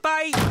pleasure.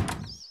 Goodbye.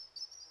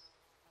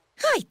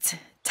 Right.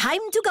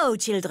 Time to go,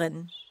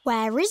 children.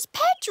 Where is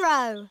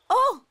Pedro?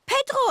 Oh,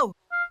 Pedro!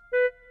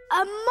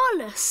 A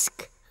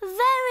mollusk.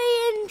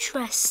 Very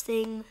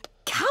interesting.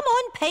 Come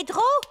on,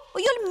 Pedro,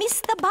 or you'll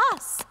miss the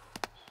bus.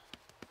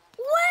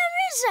 Where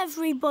is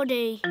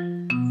everybody?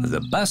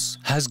 The bus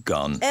has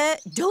gone.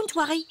 Don't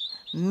worry.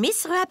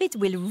 Miss Rabbit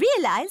will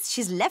realise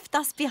she's left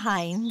us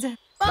behind.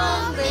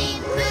 Bong,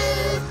 bing,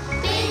 boo.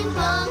 Bing,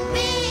 bong,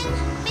 bing.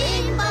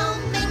 Bing, bong,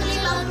 bingly,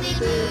 bongly,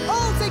 boo.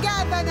 All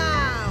together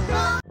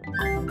now.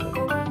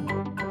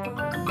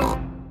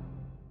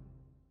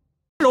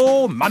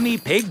 Hello, Mummy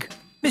Pig.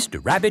 Mr.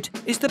 Rabbit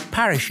is the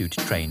parachute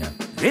trainer.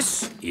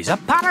 This is a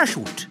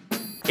parachute.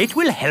 It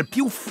will help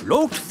you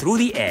float through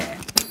the air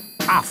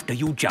after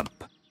you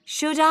jump.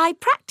 Should I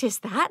practice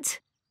that?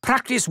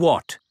 Practice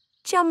what?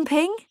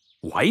 Jumping?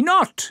 Why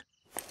not?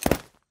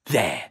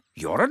 There,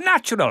 you're a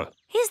natural.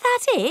 Is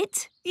that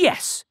it?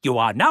 Yes, you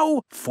are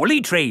now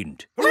fully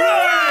trained.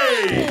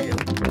 Hooray!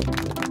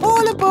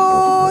 All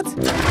aboard!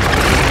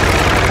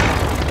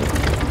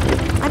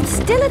 I'm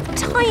still a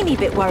tiny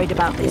bit worried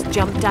about this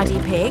jump, Daddy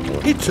Pig.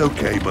 It's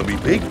okay, Mummy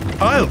Pig.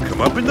 I'll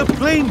come up in the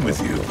plane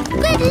with you.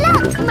 Good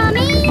luck,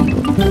 Mummy!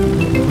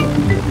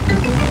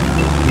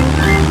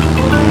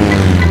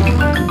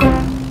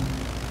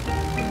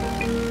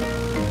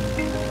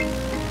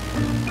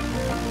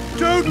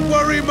 Don't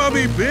worry,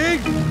 Mummy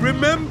Pig.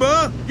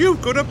 Remember,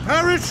 you've got a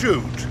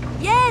parachute.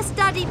 Yes,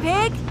 Daddy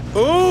Pig.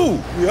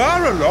 Oh, we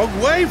are a long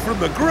way from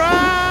the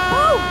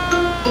ground.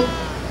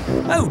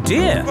 Oh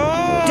dear!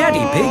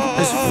 Daddy Pig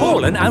has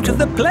fallen out of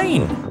the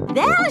plane.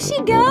 There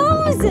she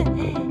goes.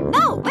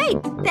 No,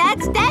 wait,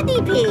 that's Daddy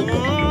Pig.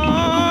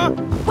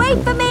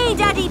 Wait for me,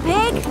 Daddy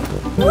Pig.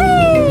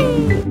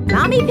 Whee!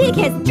 Mummy Pig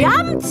has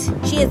jumped.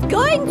 She is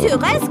going to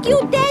rescue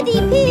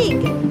Daddy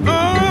Pig.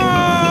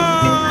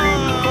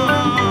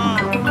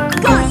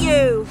 Got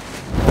you.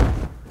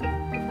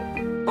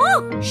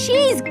 Oh,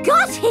 she's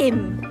got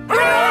him.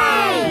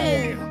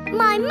 Hooray!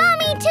 My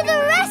mummy to the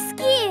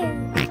rescue!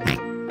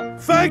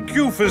 Thank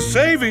you for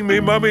saving me,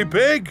 Mummy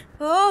Pig.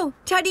 Oh,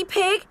 Daddy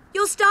Pig,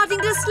 you're starting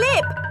to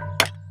slip.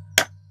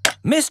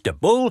 Mr.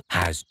 Bull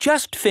has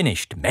just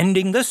finished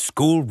mending the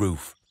school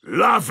roof.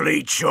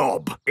 Lovely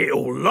job.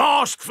 It'll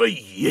last for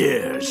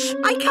years.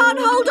 I can't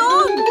hold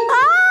on.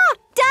 Ah!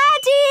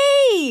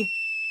 Daddy!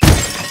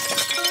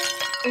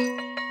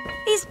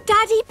 Is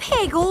Daddy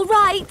Pig all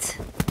right?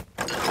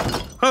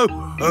 Ho,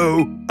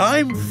 ho,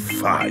 I'm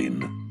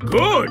fine.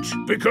 Good,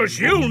 because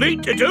you'll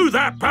need to do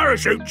that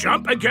parachute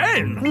jump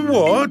again.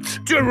 What?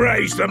 To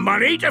raise the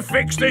money to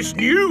fix this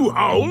new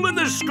hole in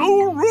the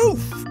school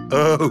roof.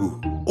 Oh,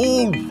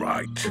 all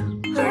right.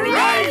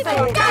 Hooray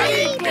for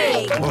Daddy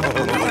Pig!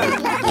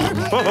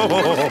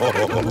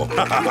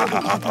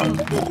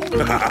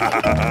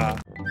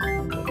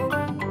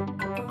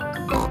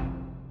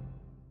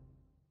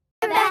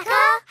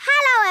 Rebecca,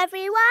 hello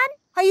everyone.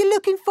 Are you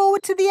looking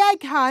forward to the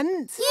egg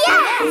hunt?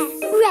 Yes!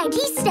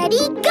 Ready,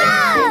 steady,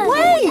 go!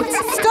 Wait!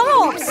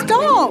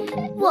 Stop!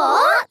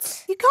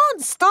 What? You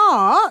can't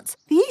start.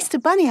 The Easter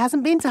Bunny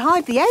hasn't been to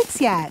hide the eggs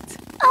yet.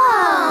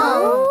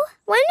 Oh!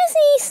 When is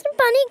the Easter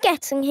Bunny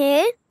getting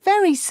here?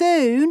 Very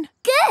soon.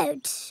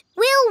 Good.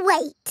 We'll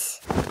wait.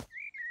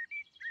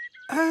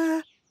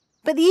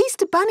 But the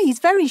Easter Bunny is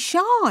very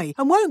shy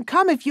and won't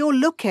come if you're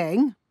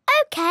looking.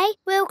 OK,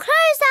 we'll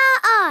close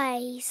our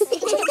eyes.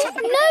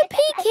 No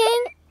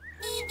peeking.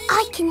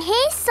 I can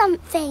hear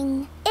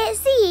something. It's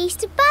the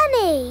Easter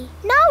Bunny.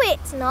 No,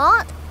 it's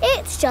not.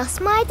 It's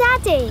just my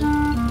daddy.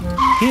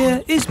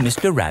 Here is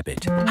Mr.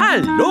 Rabbit.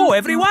 Hello,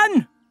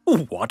 everyone!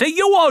 What are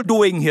you all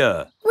doing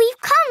here? We've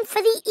come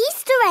for the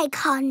Easter egg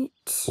hunt.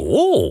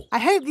 Oh! I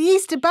hope the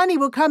Easter Bunny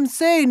will come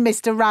soon,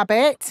 Mr.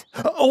 Rabbit.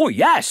 Oh,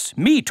 yes,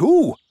 me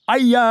too.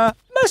 I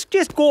must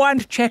just go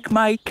and check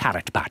my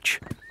carrot patch.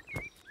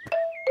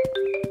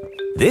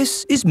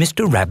 This is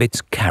Mr.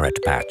 Rabbit's carrot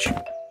patch.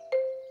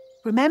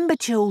 Remember,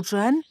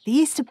 children, the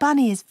Easter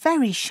Bunny is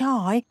very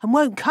shy and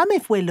won't come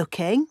if we're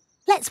looking.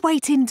 Let's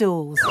wait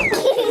indoors.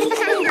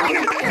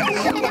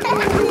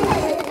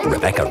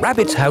 Rebecca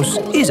Rabbit's house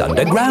is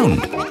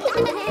underground.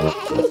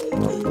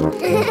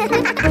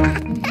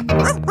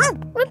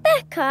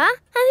 Rebecca,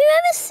 have you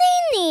ever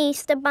seen the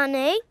Easter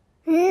Bunny?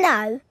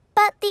 No,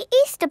 but the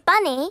Easter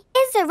Bunny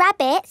is a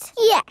rabbit.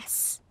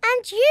 Yes.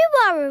 And you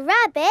are a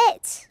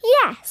rabbit?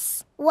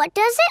 Yes. What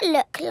does it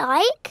look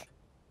like?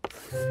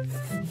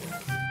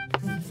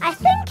 I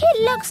think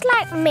it looks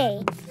like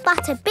me,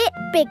 but a bit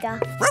bigger.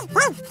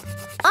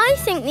 I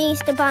think the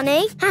Easter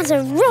Bunny has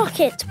a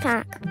rocket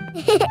pack.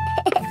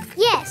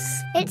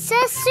 Yes, it's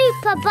a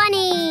super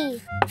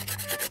bunny.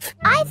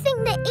 I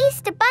think the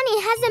Easter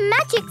Bunny has a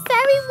magic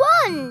fairy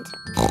wand.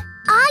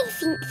 I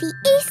think the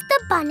Easter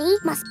Bunny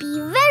must be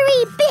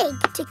very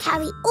big to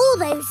carry all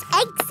those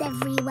eggs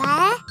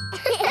everywhere.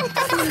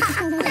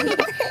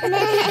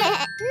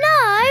 No,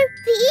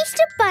 the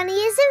Easter Bunny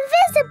is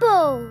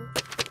invisible.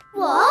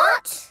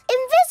 What?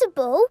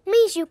 Invisible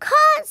means you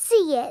can't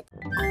see it.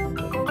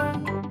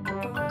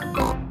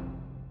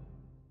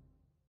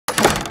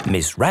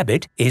 Miss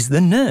Rabbit is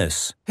the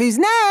nurse. Who's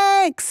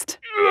next?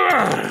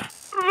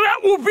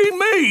 That will be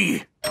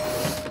me.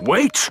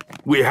 Wait,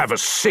 we have a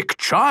sick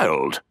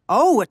child.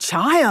 Oh, a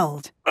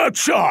child. A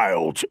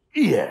child,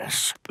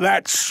 yes.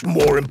 That's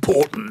more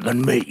important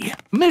than me.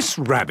 Miss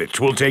Rabbit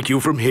will take you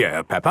from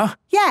here, Peppa.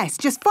 Yes,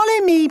 just follow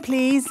me,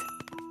 please.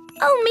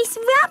 Oh, Miss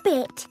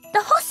Rabbit,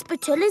 the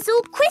hospital is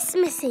all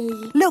Christmassy.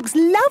 Looks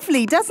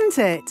lovely, doesn't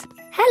it?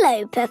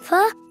 Hello,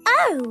 Peppa.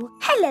 Oh,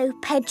 hello,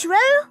 Pedro.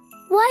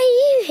 Why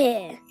are you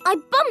here? I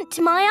bumped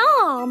my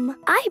arm.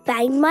 I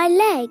banged my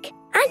leg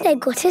and I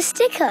got a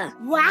sticker.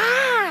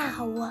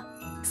 Wow.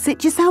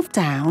 Sit yourself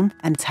down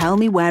and tell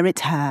me where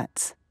it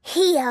hurts.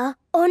 Here,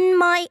 on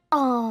my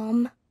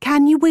arm.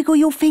 Can you wiggle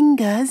your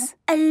fingers?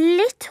 A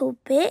little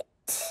bit.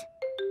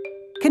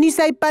 Can you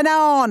say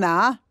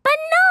banana?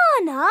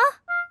 Banana?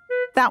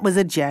 That was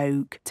a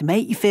joke, to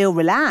make you feel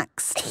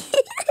relaxed.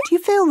 Do you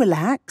feel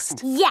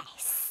relaxed?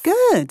 Yes.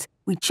 Good.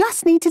 We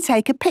just need to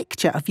take a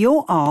picture of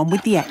your arm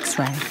with the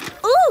X-ray.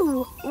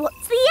 Ooh,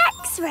 what's the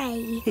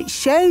X-ray? It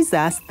shows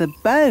us the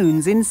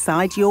bones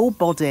inside your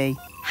body.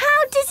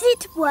 How does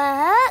it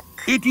work?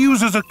 It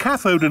uses a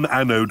cathode and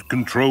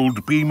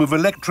anode-controlled beam of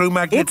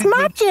electromagnetic... It's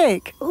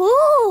magic!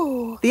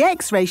 Ooh! The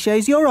X-ray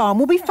shows your arm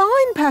will be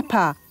fine,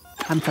 Peppa.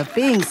 And for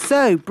being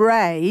so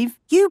brave,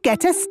 you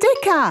get a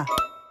sticker.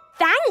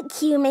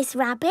 Thank you, Miss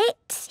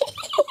Rabbit.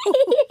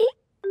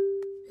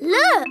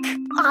 Look,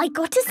 I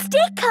got a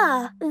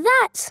sticker.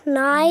 That's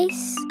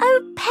nice.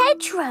 Oh,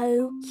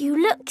 Pedro,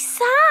 you look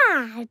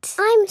sad.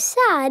 I'm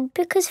sad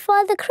because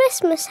Father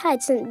Christmas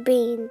hasn't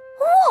been.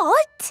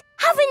 What?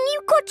 Haven't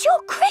you got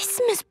your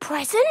Christmas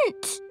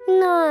present?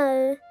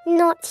 No,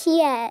 not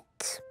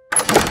yet.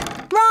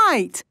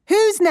 Right,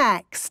 who's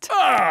next?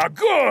 Ah,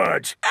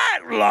 good!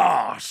 At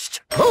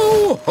last!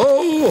 Ho,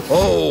 ho,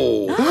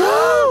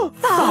 ho!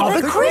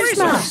 Father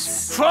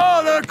Christmas!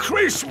 Father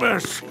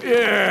Christmas!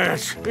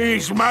 Yes,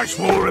 he's much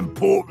more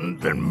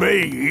important than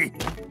me.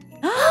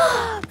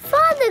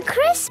 Father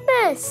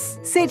Christmas!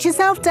 Sit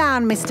yourself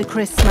down, Mr.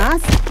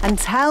 Christmas, and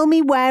tell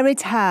me where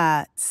it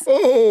hurts.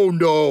 Oh,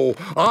 no,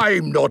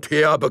 I'm not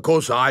here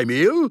because I'm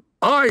ill.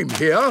 I'm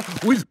here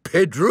with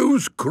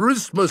Pedro's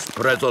Christmas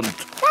present.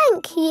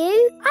 Thank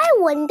you. I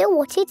wonder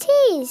what it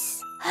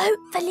is.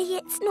 Hopefully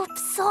it's not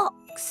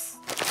socks.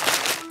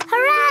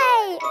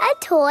 Hooray! A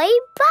toy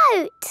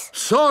boat.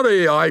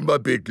 Sorry I'm a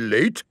bit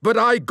late, but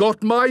I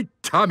got my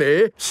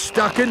tummy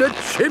stuck in a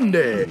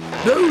chimney.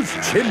 Those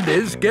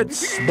chimneys get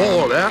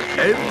smaller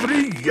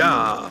every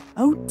year.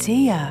 Oh,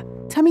 dear.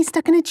 Tummy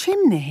stuck in a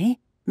chimney?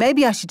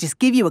 Maybe I should just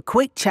give you a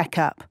quick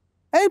checkup.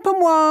 Open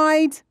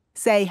wide.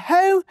 Say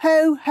ho,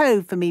 ho,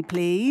 ho for me,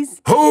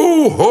 please.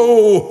 Ho,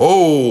 ho,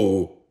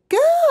 ho!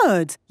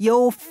 Good.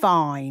 You're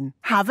fine.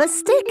 Have a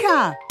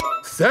sticker.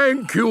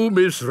 Thank you,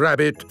 Miss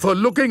Rabbit, for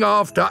looking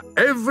after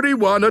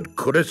everyone at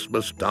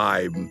Christmas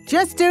time.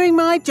 Just doing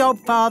my job,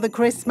 Father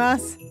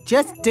Christmas.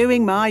 Just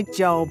doing my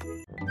job.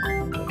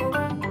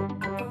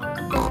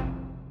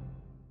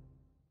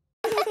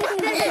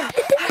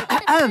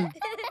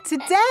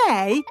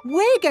 Today,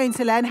 we're going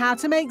to learn how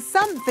to make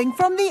something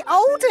from the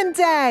olden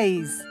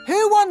days.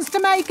 Who wants to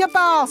make a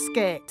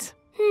basket?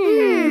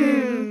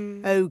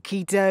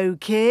 Okie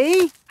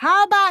dokie.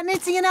 How about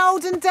knitting an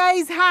olden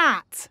days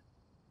hat?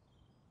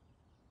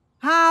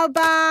 How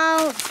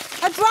about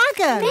a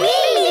dragon?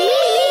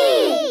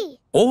 Me!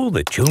 All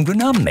the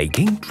children are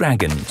making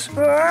dragons.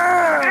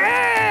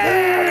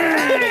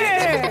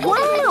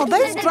 Wow,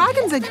 those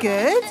dragons are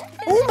good.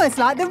 Almost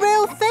like the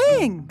real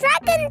thing.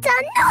 Dragons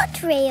are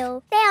not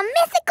real. They are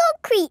mythical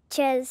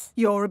creatures.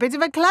 You're a bit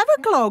of a clever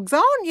clogs,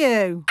 aren't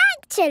you?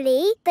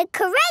 Actually, the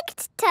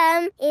correct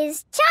term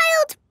is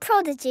child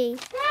prodigy.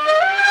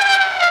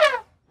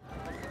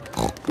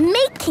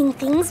 Making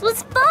things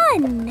was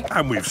fun.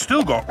 And we've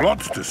still got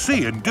lots to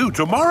see and do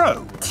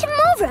tomorrow.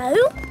 Tomorrow?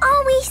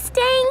 Are we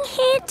staying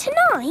here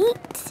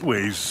tonight?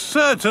 We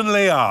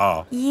certainly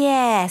are.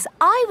 Yes,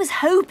 I was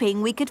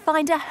hoping we could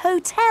find a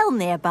hotel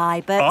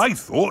nearby, but... I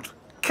thought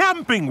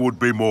camping would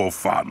be more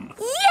fun.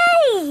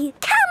 Yay!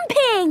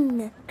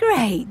 Camping!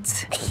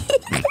 Great.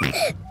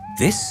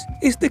 This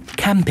is the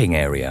camping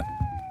area.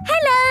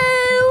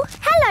 Hello!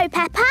 Hello,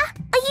 Peppa.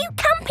 Are you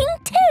camping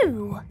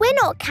too? We're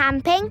not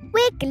camping,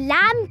 we're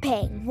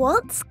glamping.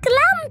 What's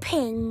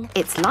glamping?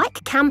 It's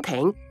like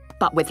camping,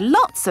 but with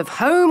lots of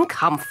home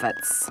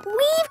comforts.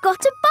 We've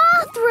got a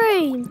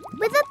bathroom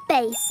with a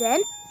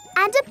basin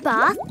and a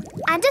bath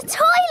and a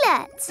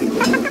toilet.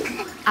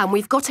 And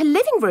we've got a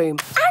living room.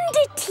 And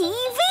a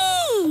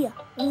TV.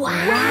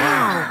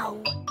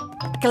 Wow!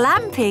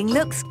 Glamping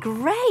looks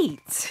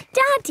great.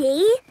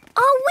 Daddy,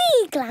 are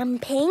we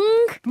glamping?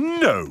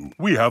 No,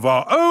 we have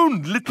our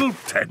own little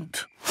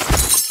tent.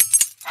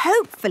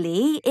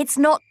 Hopefully, it's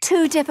not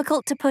too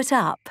difficult to put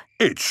up.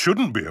 It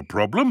shouldn't be a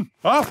problem.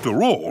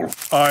 After all,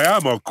 I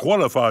am a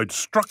qualified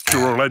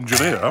structural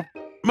engineer.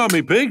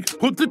 Mummy Pig,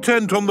 put the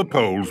tent on the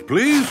poles,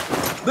 please.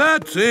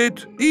 That's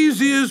it.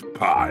 Easy as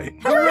pie.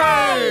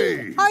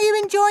 Hooray! Are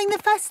you enjoying the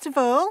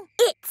festival?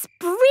 It's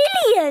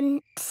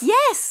brilliant.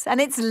 Yes, and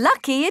it's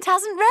lucky it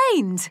hasn't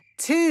rained.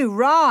 Too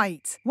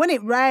right. When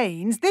it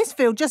rains, this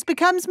field just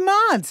becomes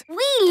mud.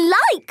 We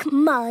like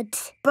mud.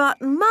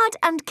 But mud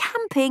and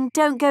camping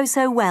don't go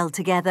so well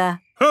together.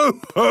 Ho,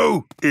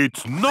 ho!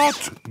 It's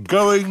not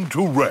going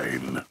to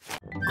rain.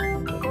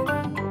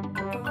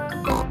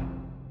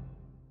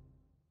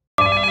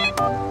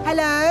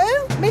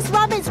 Hello? Miss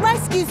Rabbit's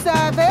Rescue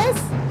Service?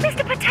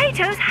 Mr.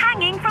 Potato's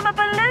hanging from a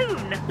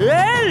balloon.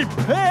 Help!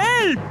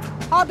 Help!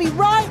 I'll be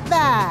right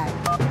there.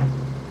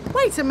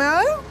 Wait a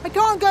mo. I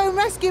can't go and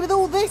rescue with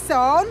all this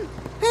on.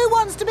 Who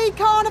wants to be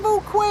Carnival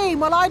Queen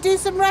while I do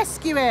some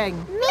rescuing?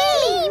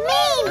 Me!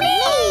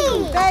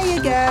 There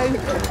you go.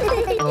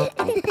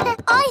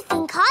 I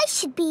think I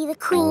should be the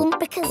queen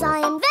because I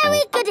am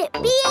very good at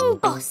being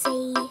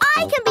bossy.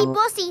 I can be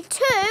bossy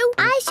too.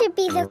 I should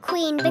be the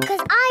queen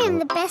because I am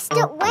the best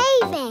at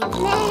waving.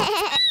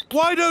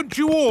 Why don't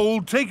you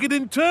all take it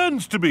in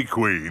turns to be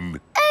queen?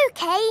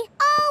 OK,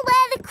 I'll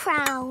wear the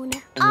crown.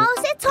 I'll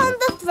sit on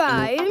the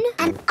throne.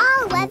 And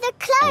I'll wear the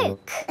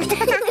cloak.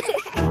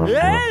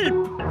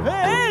 Help!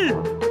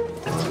 Help!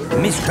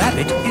 Miss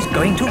Rabbit is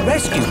going to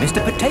rescue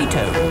Mr. Potato.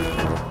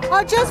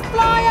 I'll just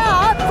fly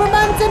up from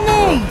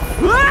underneath.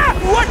 Ah!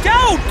 Watch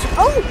out!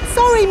 Oh,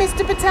 sorry,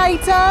 Mr.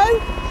 Potato.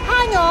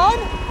 Hang on,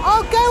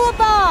 I'll go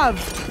above.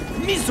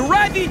 Miss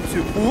Rabbit,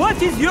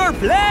 what is your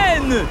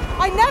plan?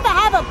 I never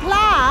have a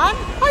plan.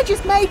 I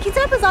just make it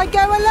up as I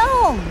go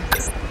along.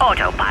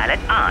 Autopilot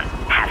on.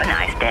 Have a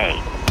nice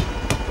day.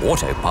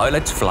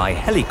 Autopilots fly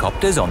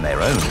helicopters on their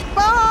own.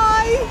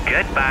 Bye.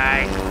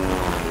 Goodbye.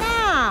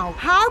 Now,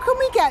 how can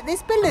we get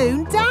this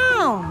balloon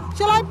down?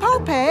 Shall I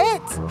pop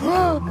it?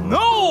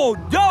 No,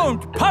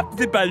 don't pop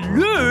the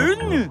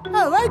balloon.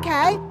 Oh, OK.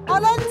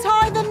 I'll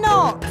untie the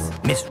knot.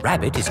 Miss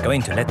Rabbit is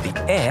going to let the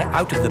air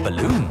out of the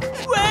balloon.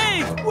 Wait!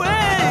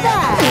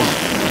 There.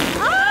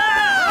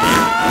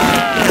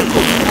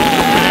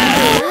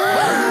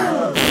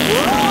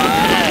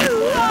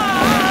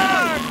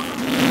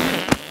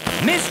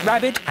 Miss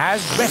Rabbit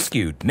has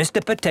rescued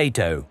Mr.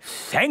 Potato.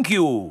 Thank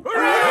you.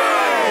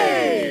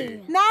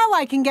 Hooray! Now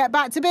I can get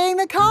back to being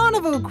the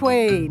carnival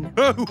queen.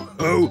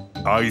 Oh,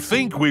 I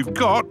think we've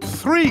got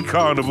 3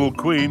 carnival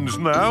queens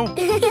now.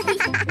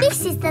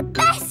 This is the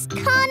best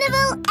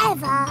carnival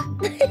ever.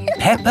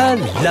 Peppa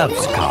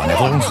loves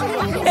carnivals.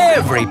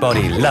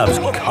 Everybody loves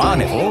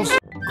carnivals.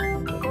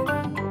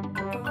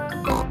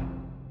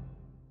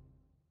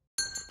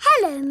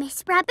 Hello,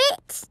 Miss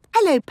Rabbit.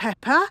 Hello,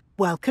 Peppa.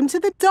 Welcome to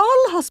the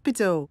doll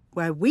hospital,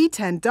 where we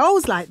turn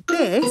dolls like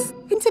this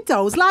into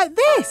dolls like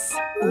this.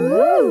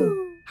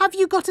 Ooh. Have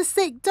you got a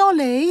sick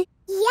dolly?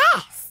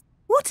 Yes.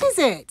 What is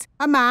it?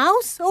 A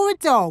mouse or a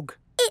dog?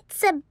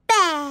 It's a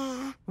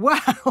bear.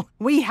 Well,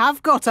 we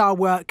have got our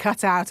work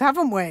cut out,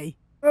 haven't we?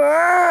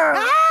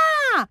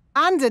 Ah!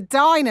 And a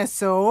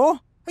dinosaur.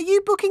 Are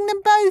you booking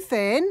them both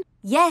in?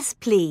 Yes,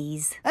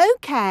 please.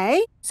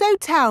 OK. So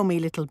tell me,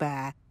 little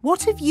bear,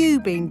 what have you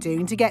been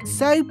doing to get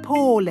so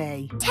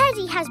poorly?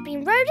 Teddy has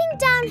been rolling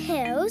down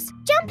hills,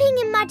 jumping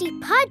in muddy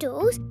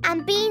puddles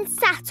and being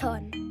sat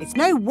on. It's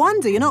no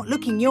wonder you're not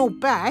looking your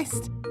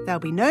best. There'll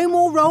be no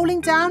more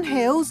rolling down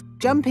hills,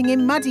 jumping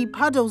in muddy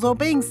puddles or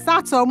being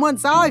sat on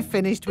once I've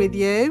finished with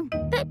you.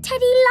 But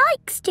Teddy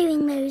likes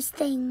doing those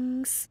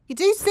things. You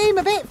do seem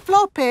a bit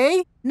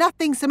floppy.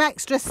 Nothing some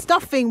extra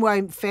stuffing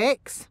won't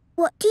fix.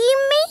 What do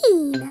you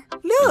mean?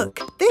 Look,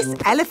 this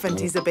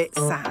elephant is a bit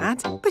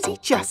sad, but he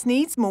just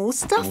needs more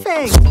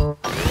stuffing.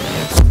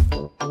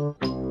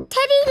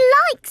 Teddy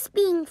likes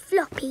being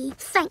floppy,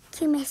 thank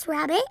you, Miss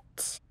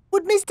Rabbit.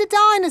 Would Mr.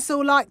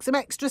 Dinosaur like some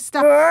extra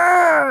stuff?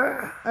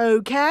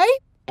 OK.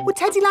 Would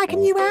Teddy like a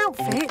new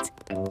outfit?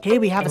 Here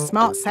we have a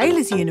smart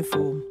sailor's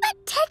uniform.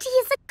 But Teddy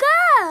is a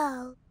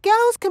girl.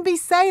 Girls can be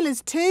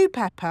sailors too,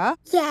 Peppa.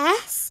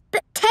 Yes,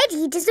 but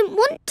Teddy doesn't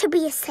want to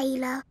be a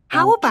sailor.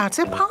 How about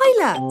a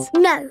pilot?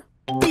 No.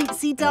 Deep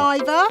sea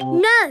diver?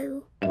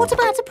 No. What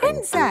about a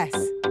princess?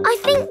 I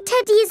think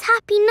Teddy is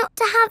happy not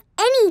to have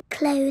any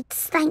clothes,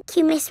 thank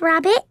you, Miss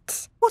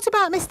Rabbit. What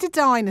about Mr.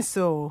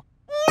 Dinosaur?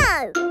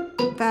 No.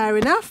 Fair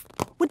enough.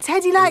 Would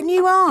Teddy like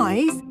new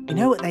eyes? You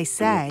know what they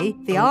say,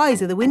 the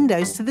eyes are the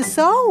windows to the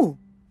soul.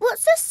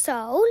 What's a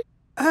soul?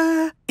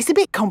 It's a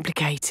bit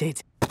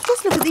complicated.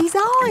 Just look at these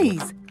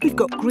eyes. We've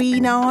got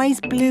green eyes,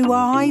 blue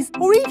eyes,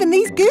 or even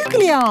these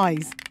googly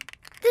eyes.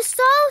 The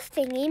soul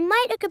thingy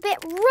might look a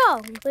bit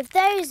wrong with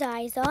those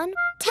eyes on.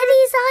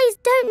 Teddy's eyes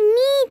don't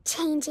need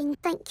changing,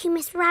 thank you,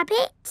 Miss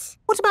Rabbit.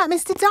 What about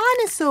Mr.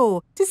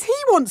 Dinosaur? Does he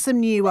want some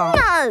new eyes?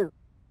 No.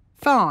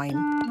 Fine.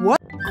 What?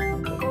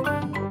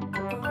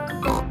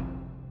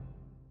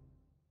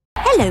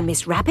 Hello,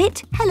 Miss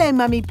Rabbit. Hello,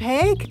 Mummy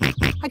Pig.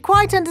 I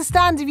quite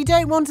understand if you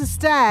don't want to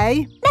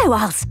stay. No,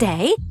 I'll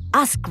stay.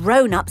 Us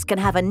grown-ups can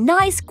have a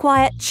nice,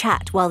 quiet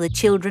chat while the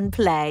children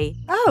play.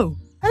 Oh,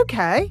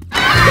 OK.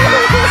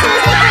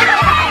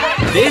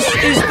 This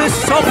is the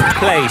Soft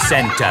Play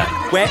Centre,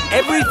 where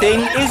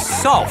everything is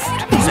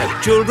soft,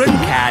 so children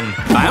can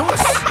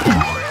bounce,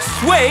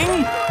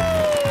 swing,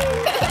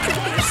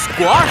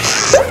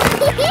 squash,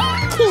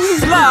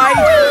 slide,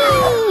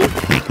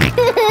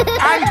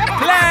 and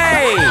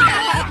play.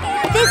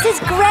 This is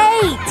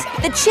great!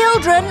 The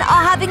children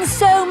are having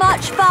so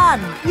much fun.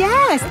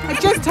 Yes, I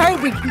just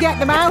hope we can get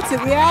them out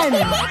at the end.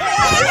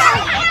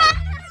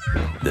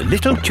 The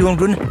little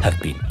children have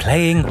been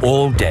playing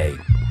all day.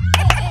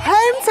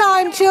 Home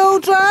time,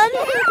 children!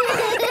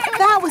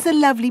 That was a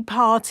lovely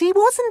party,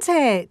 wasn't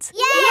it?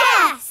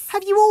 Yes!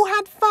 Have you all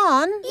had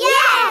fun?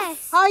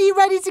 Yes! Are you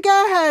ready to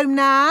go home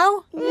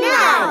now?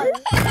 No!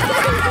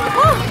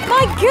 Oh,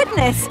 my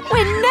goodness!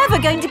 We're never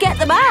going to get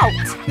them out.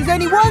 There's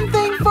only one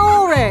thing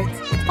for it.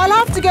 I'll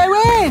have to go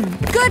in.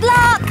 Good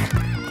luck!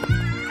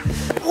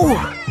 Oh.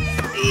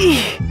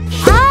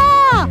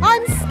 Ah!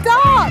 I'm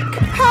stuck!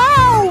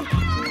 Help!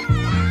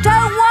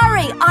 Don't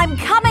worry, I'm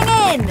coming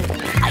in.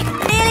 I'm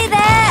nearly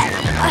there.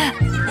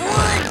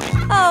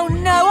 Oh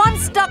no, I'm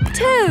stuck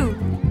too.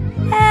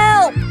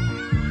 Help!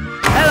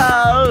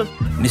 Hello!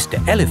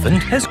 Mr.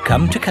 Elephant has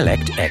come to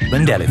collect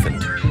Edmund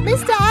Elephant.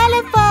 Mr.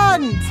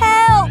 Elephant!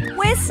 Help!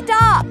 We're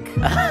stuck.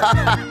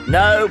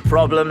 No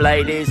problem,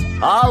 ladies.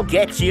 I'll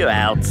get you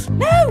out.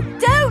 No,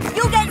 don't!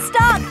 You'll get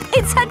stuck.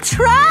 It's a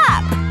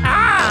trap.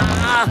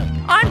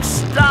 I'm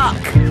stuck.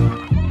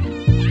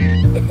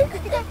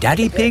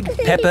 Daddy Pig,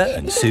 Peppa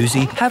and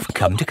Susie have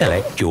come to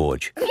collect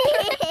George.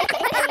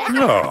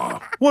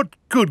 Ah, what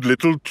good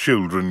little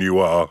children you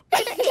are.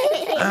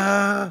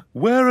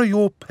 Where are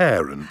your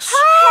parents?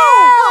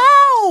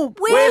 Help!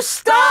 We're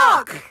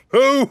stuck.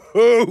 Ho,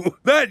 ho!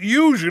 That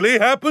usually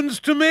happens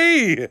to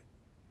me.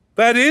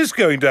 That is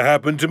going to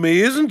happen to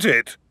me, isn't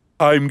it?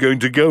 I'm going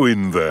to go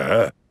in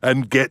there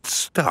and get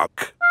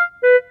stuck.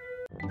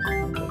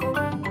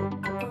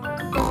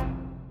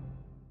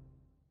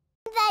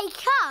 They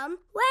come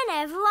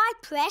whenever I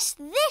press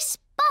this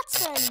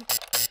button.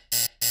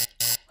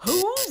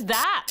 Who's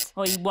that,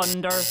 I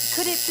wonder?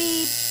 Could it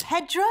be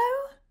Pedro?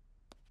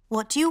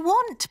 What do you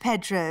want,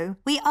 Pedro?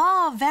 We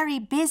are very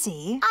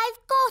busy. I've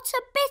got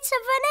a bit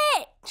of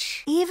an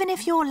itch. Even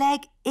if your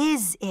leg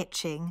is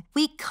itching,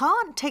 we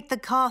can't take the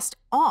cast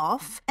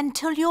off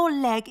until your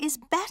leg is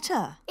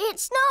better.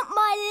 It's not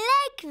my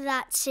leg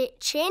that's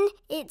itching,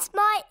 it's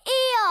my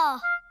ear.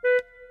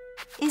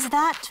 Is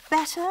that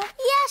better?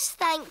 Yes,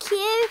 thank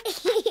you.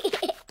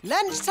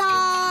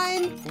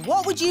 Lunchtime!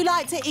 What would you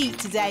like to eat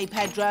today,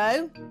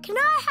 Pedro? Can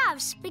I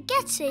have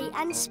spaghetti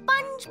and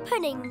sponge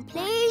pudding,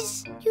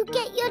 please? You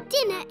get your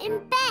dinner in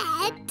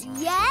bed?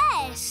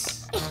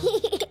 Yes.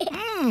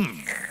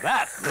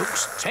 That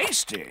looks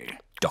tasty.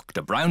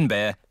 Dr. Brown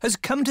Bear has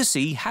come to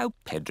see how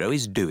Pedro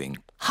is doing.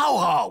 How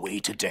are we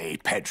today,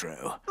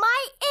 Pedro?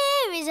 My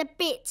ear is a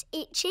bit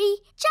itchy,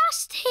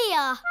 just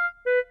here.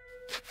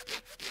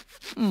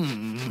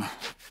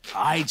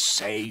 I'd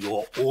say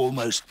you're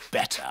almost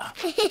better.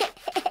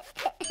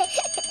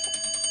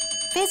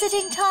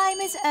 Visiting time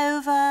is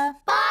over.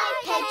 Bye,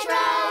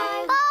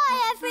 Pedro.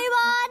 Bye,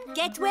 everyone.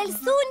 Get well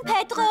soon,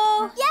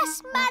 Pedro.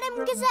 Yes,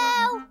 Madam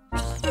Gazelle.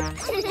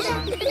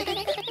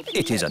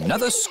 It is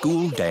another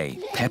school day.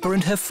 Peppa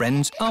and her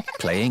friends are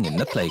playing in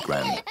the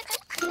playground.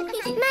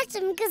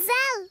 Madam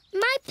Gazelle,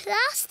 my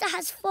plaster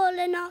has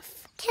fallen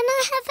off. Can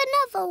I have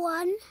another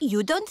one?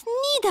 You don't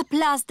need a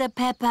plaster,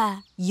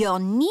 Peppa. Your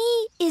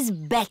knee is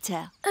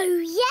better.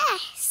 Oh,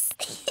 yes.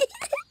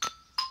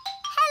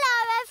 Hello,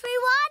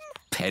 everyone.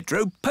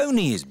 Pedro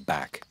Pony is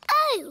back.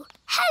 Oh,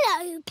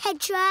 hello,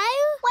 Pedro.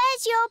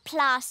 Where's your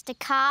plaster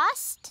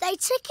cast? They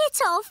took it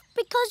off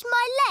because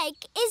my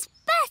leg is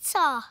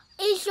better.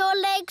 Is your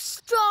leg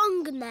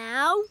strong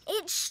now?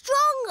 It's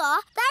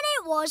stronger than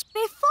it was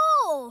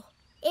before.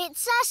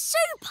 It's a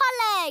super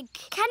leg.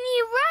 Can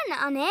you run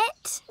on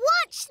it?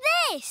 Watch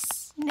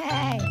this.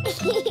 No.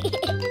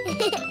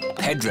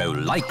 Pedro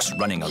likes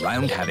running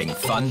around having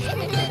fun.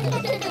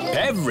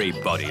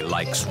 Everybody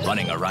likes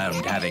running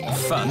around having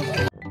fun.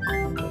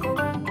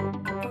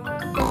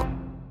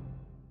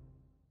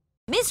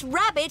 Miss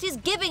Rabbit is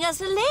giving us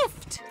a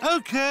lift.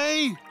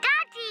 OK.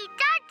 Daddy,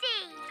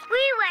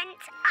 we went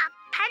up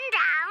and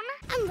down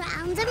and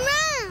round and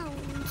round.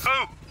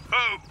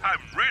 Oh,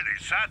 I'm really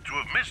sad to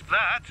have missed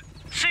that.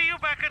 See you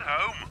back at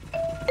home.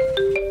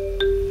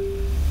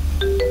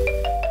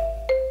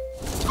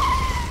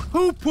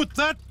 Who put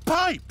that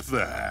pipe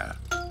there?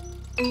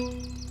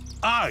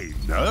 I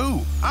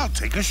know. I'll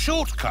take a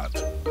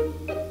shortcut.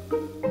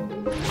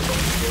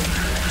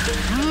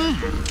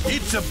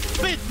 It's a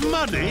bit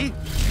muddy.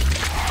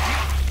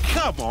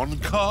 Come on,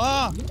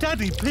 car.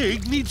 Daddy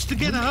Pig needs to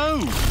get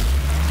home.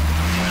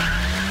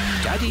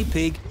 Daddy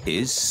Pig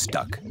is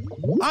stuck.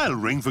 I'll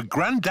ring for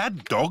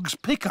Grandad Dog's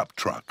pickup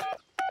truck.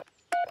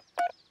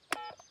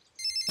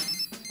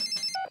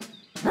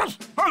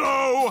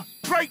 Hello!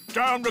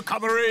 Breakdown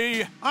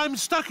recovery! I'm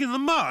stuck in the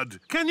mud.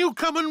 Can you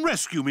come and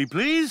rescue me,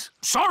 please?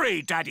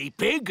 Sorry, Daddy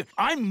Pig.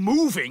 I'm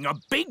moving a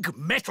big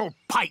metal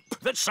pipe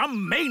that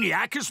some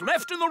maniac has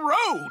left in the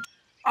road.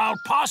 I'll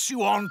pass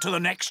you on to the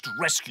next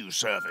rescue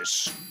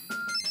service.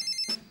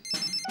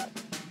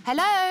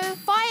 Hello,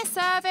 fire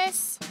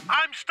service.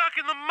 I'm stuck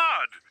in the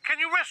mud. Can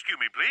you rescue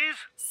me, please?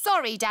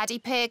 Sorry, Daddy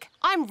Pig.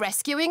 I'm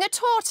rescuing a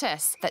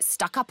tortoise that's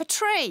stuck up a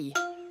tree.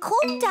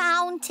 Calm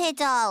down,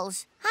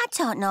 Tiddles. I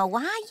don't know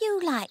why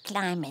you like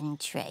climbing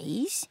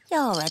trees.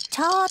 You're a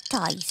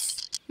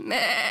tortoise.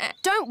 Meh.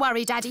 Don't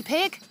worry, Daddy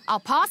Pig. I'll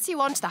pass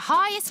you on to the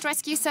highest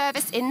rescue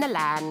service in the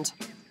land.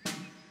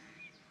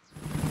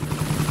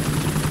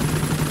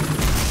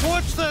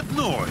 What's that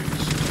noise?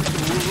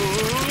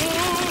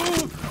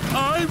 Whoa!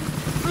 I'm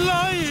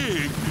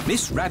flying!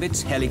 Miss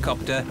Rabbit's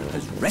helicopter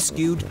has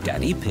rescued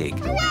Daddy Pig.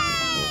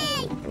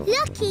 Hooray!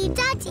 Lucky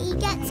Daddy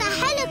gets a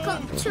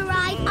helicopter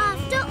ride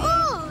after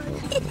all.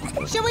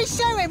 Shall we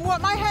show him what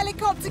my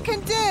helicopter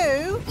can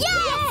do?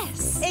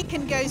 Yes! It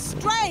can go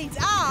straight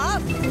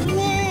up.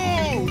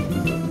 Whoa!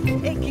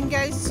 It can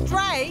go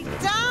straight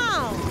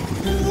down.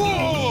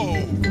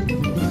 Whoa!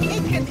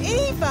 It can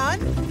even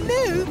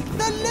loop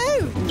the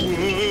loop.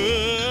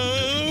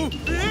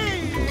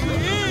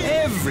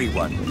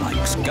 Everyone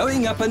likes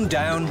going up and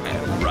down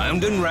and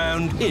round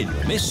in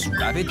Miss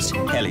Rabbit's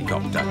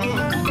helicopter.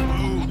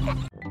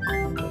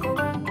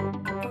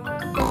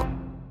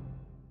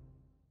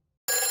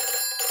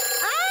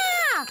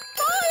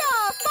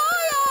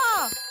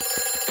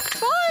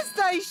 Fire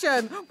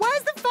station!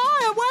 Where's the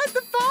fire? Where's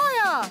the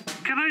fire?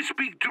 Can I I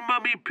speak to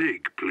Mummy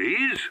Pig,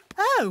 please?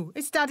 Oh,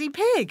 it's Daddy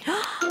Pig.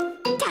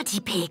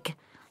 Daddy Pig,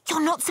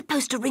 you're not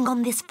supposed to ring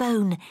on this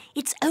phone.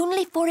 It's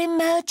only for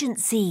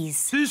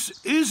emergencies. This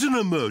is an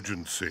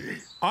emergency.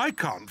 I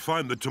can't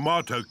find the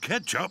tomato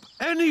ketchup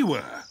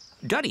anywhere.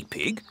 Daddy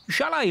Pig,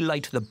 shall I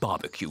light the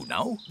barbecue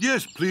now?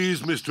 Yes,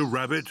 please, Mr.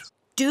 Rabbit.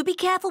 Do be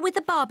careful with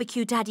the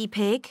barbecue, Daddy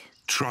Pig.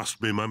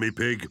 Trust me, Mummy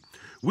Pig.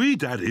 We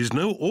daddies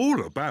know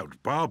all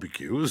about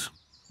barbecues.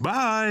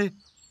 Bye.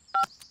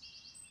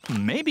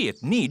 Maybe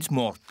it needs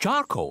more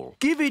charcoal.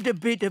 Give it a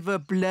bit of a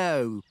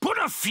blow. Put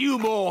a few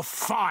more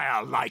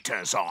fire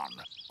lighters on.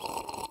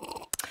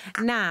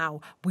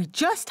 Now, we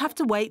just have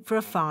to wait for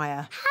a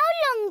fire.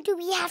 How long do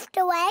we have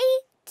to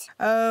wait?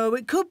 Oh,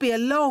 it could be a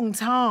long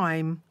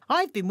time.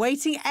 I've been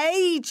waiting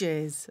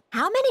ages.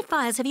 How many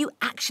fires have you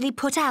actually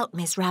put out,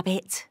 Miss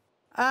Rabbit?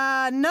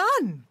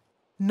 None.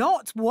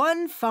 Not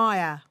one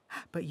fire.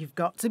 But you've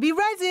got to be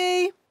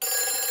ready.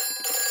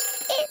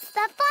 It's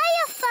the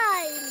fire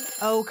phone.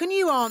 Oh, can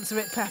you answer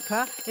it,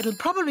 Peppa? It'll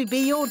probably be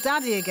your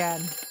daddy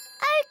again.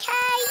 OK.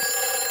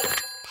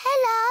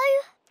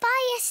 Hello,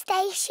 fire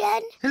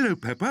station. Hello,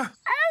 Peppa.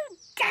 Oh,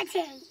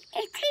 Daddy,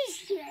 it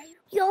is you.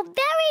 You're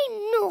very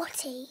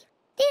naughty.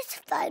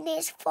 This phone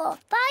is for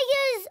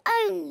fires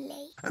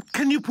only.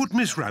 Can you put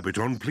Miss Rabbit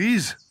on,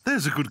 please?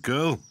 There's a good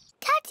girl.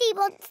 Daddy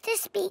wants to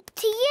speak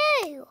to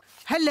you.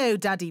 Hello,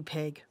 Daddy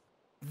Pig.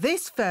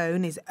 This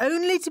phone is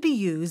only to be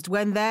used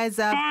when there's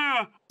a...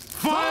 Fire!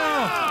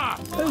 Fire!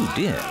 Oh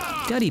dear,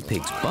 Daddy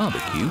Pig's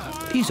barbecue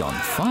is on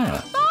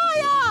fire.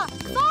 Fire!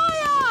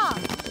 Fire!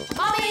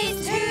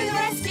 Mummies to the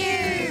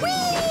rescue!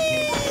 Whee!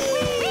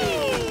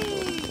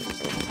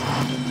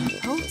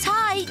 Hold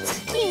tight.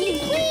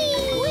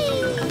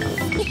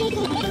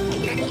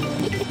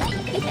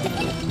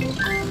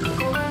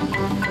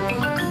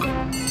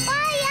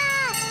 Fire!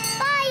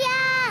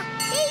 Fire!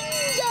 Ding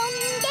dong,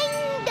 ding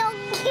dong.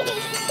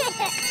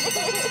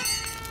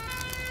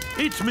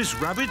 It's Miss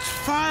Rabbit's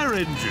fire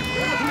engine.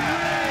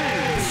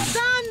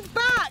 Stand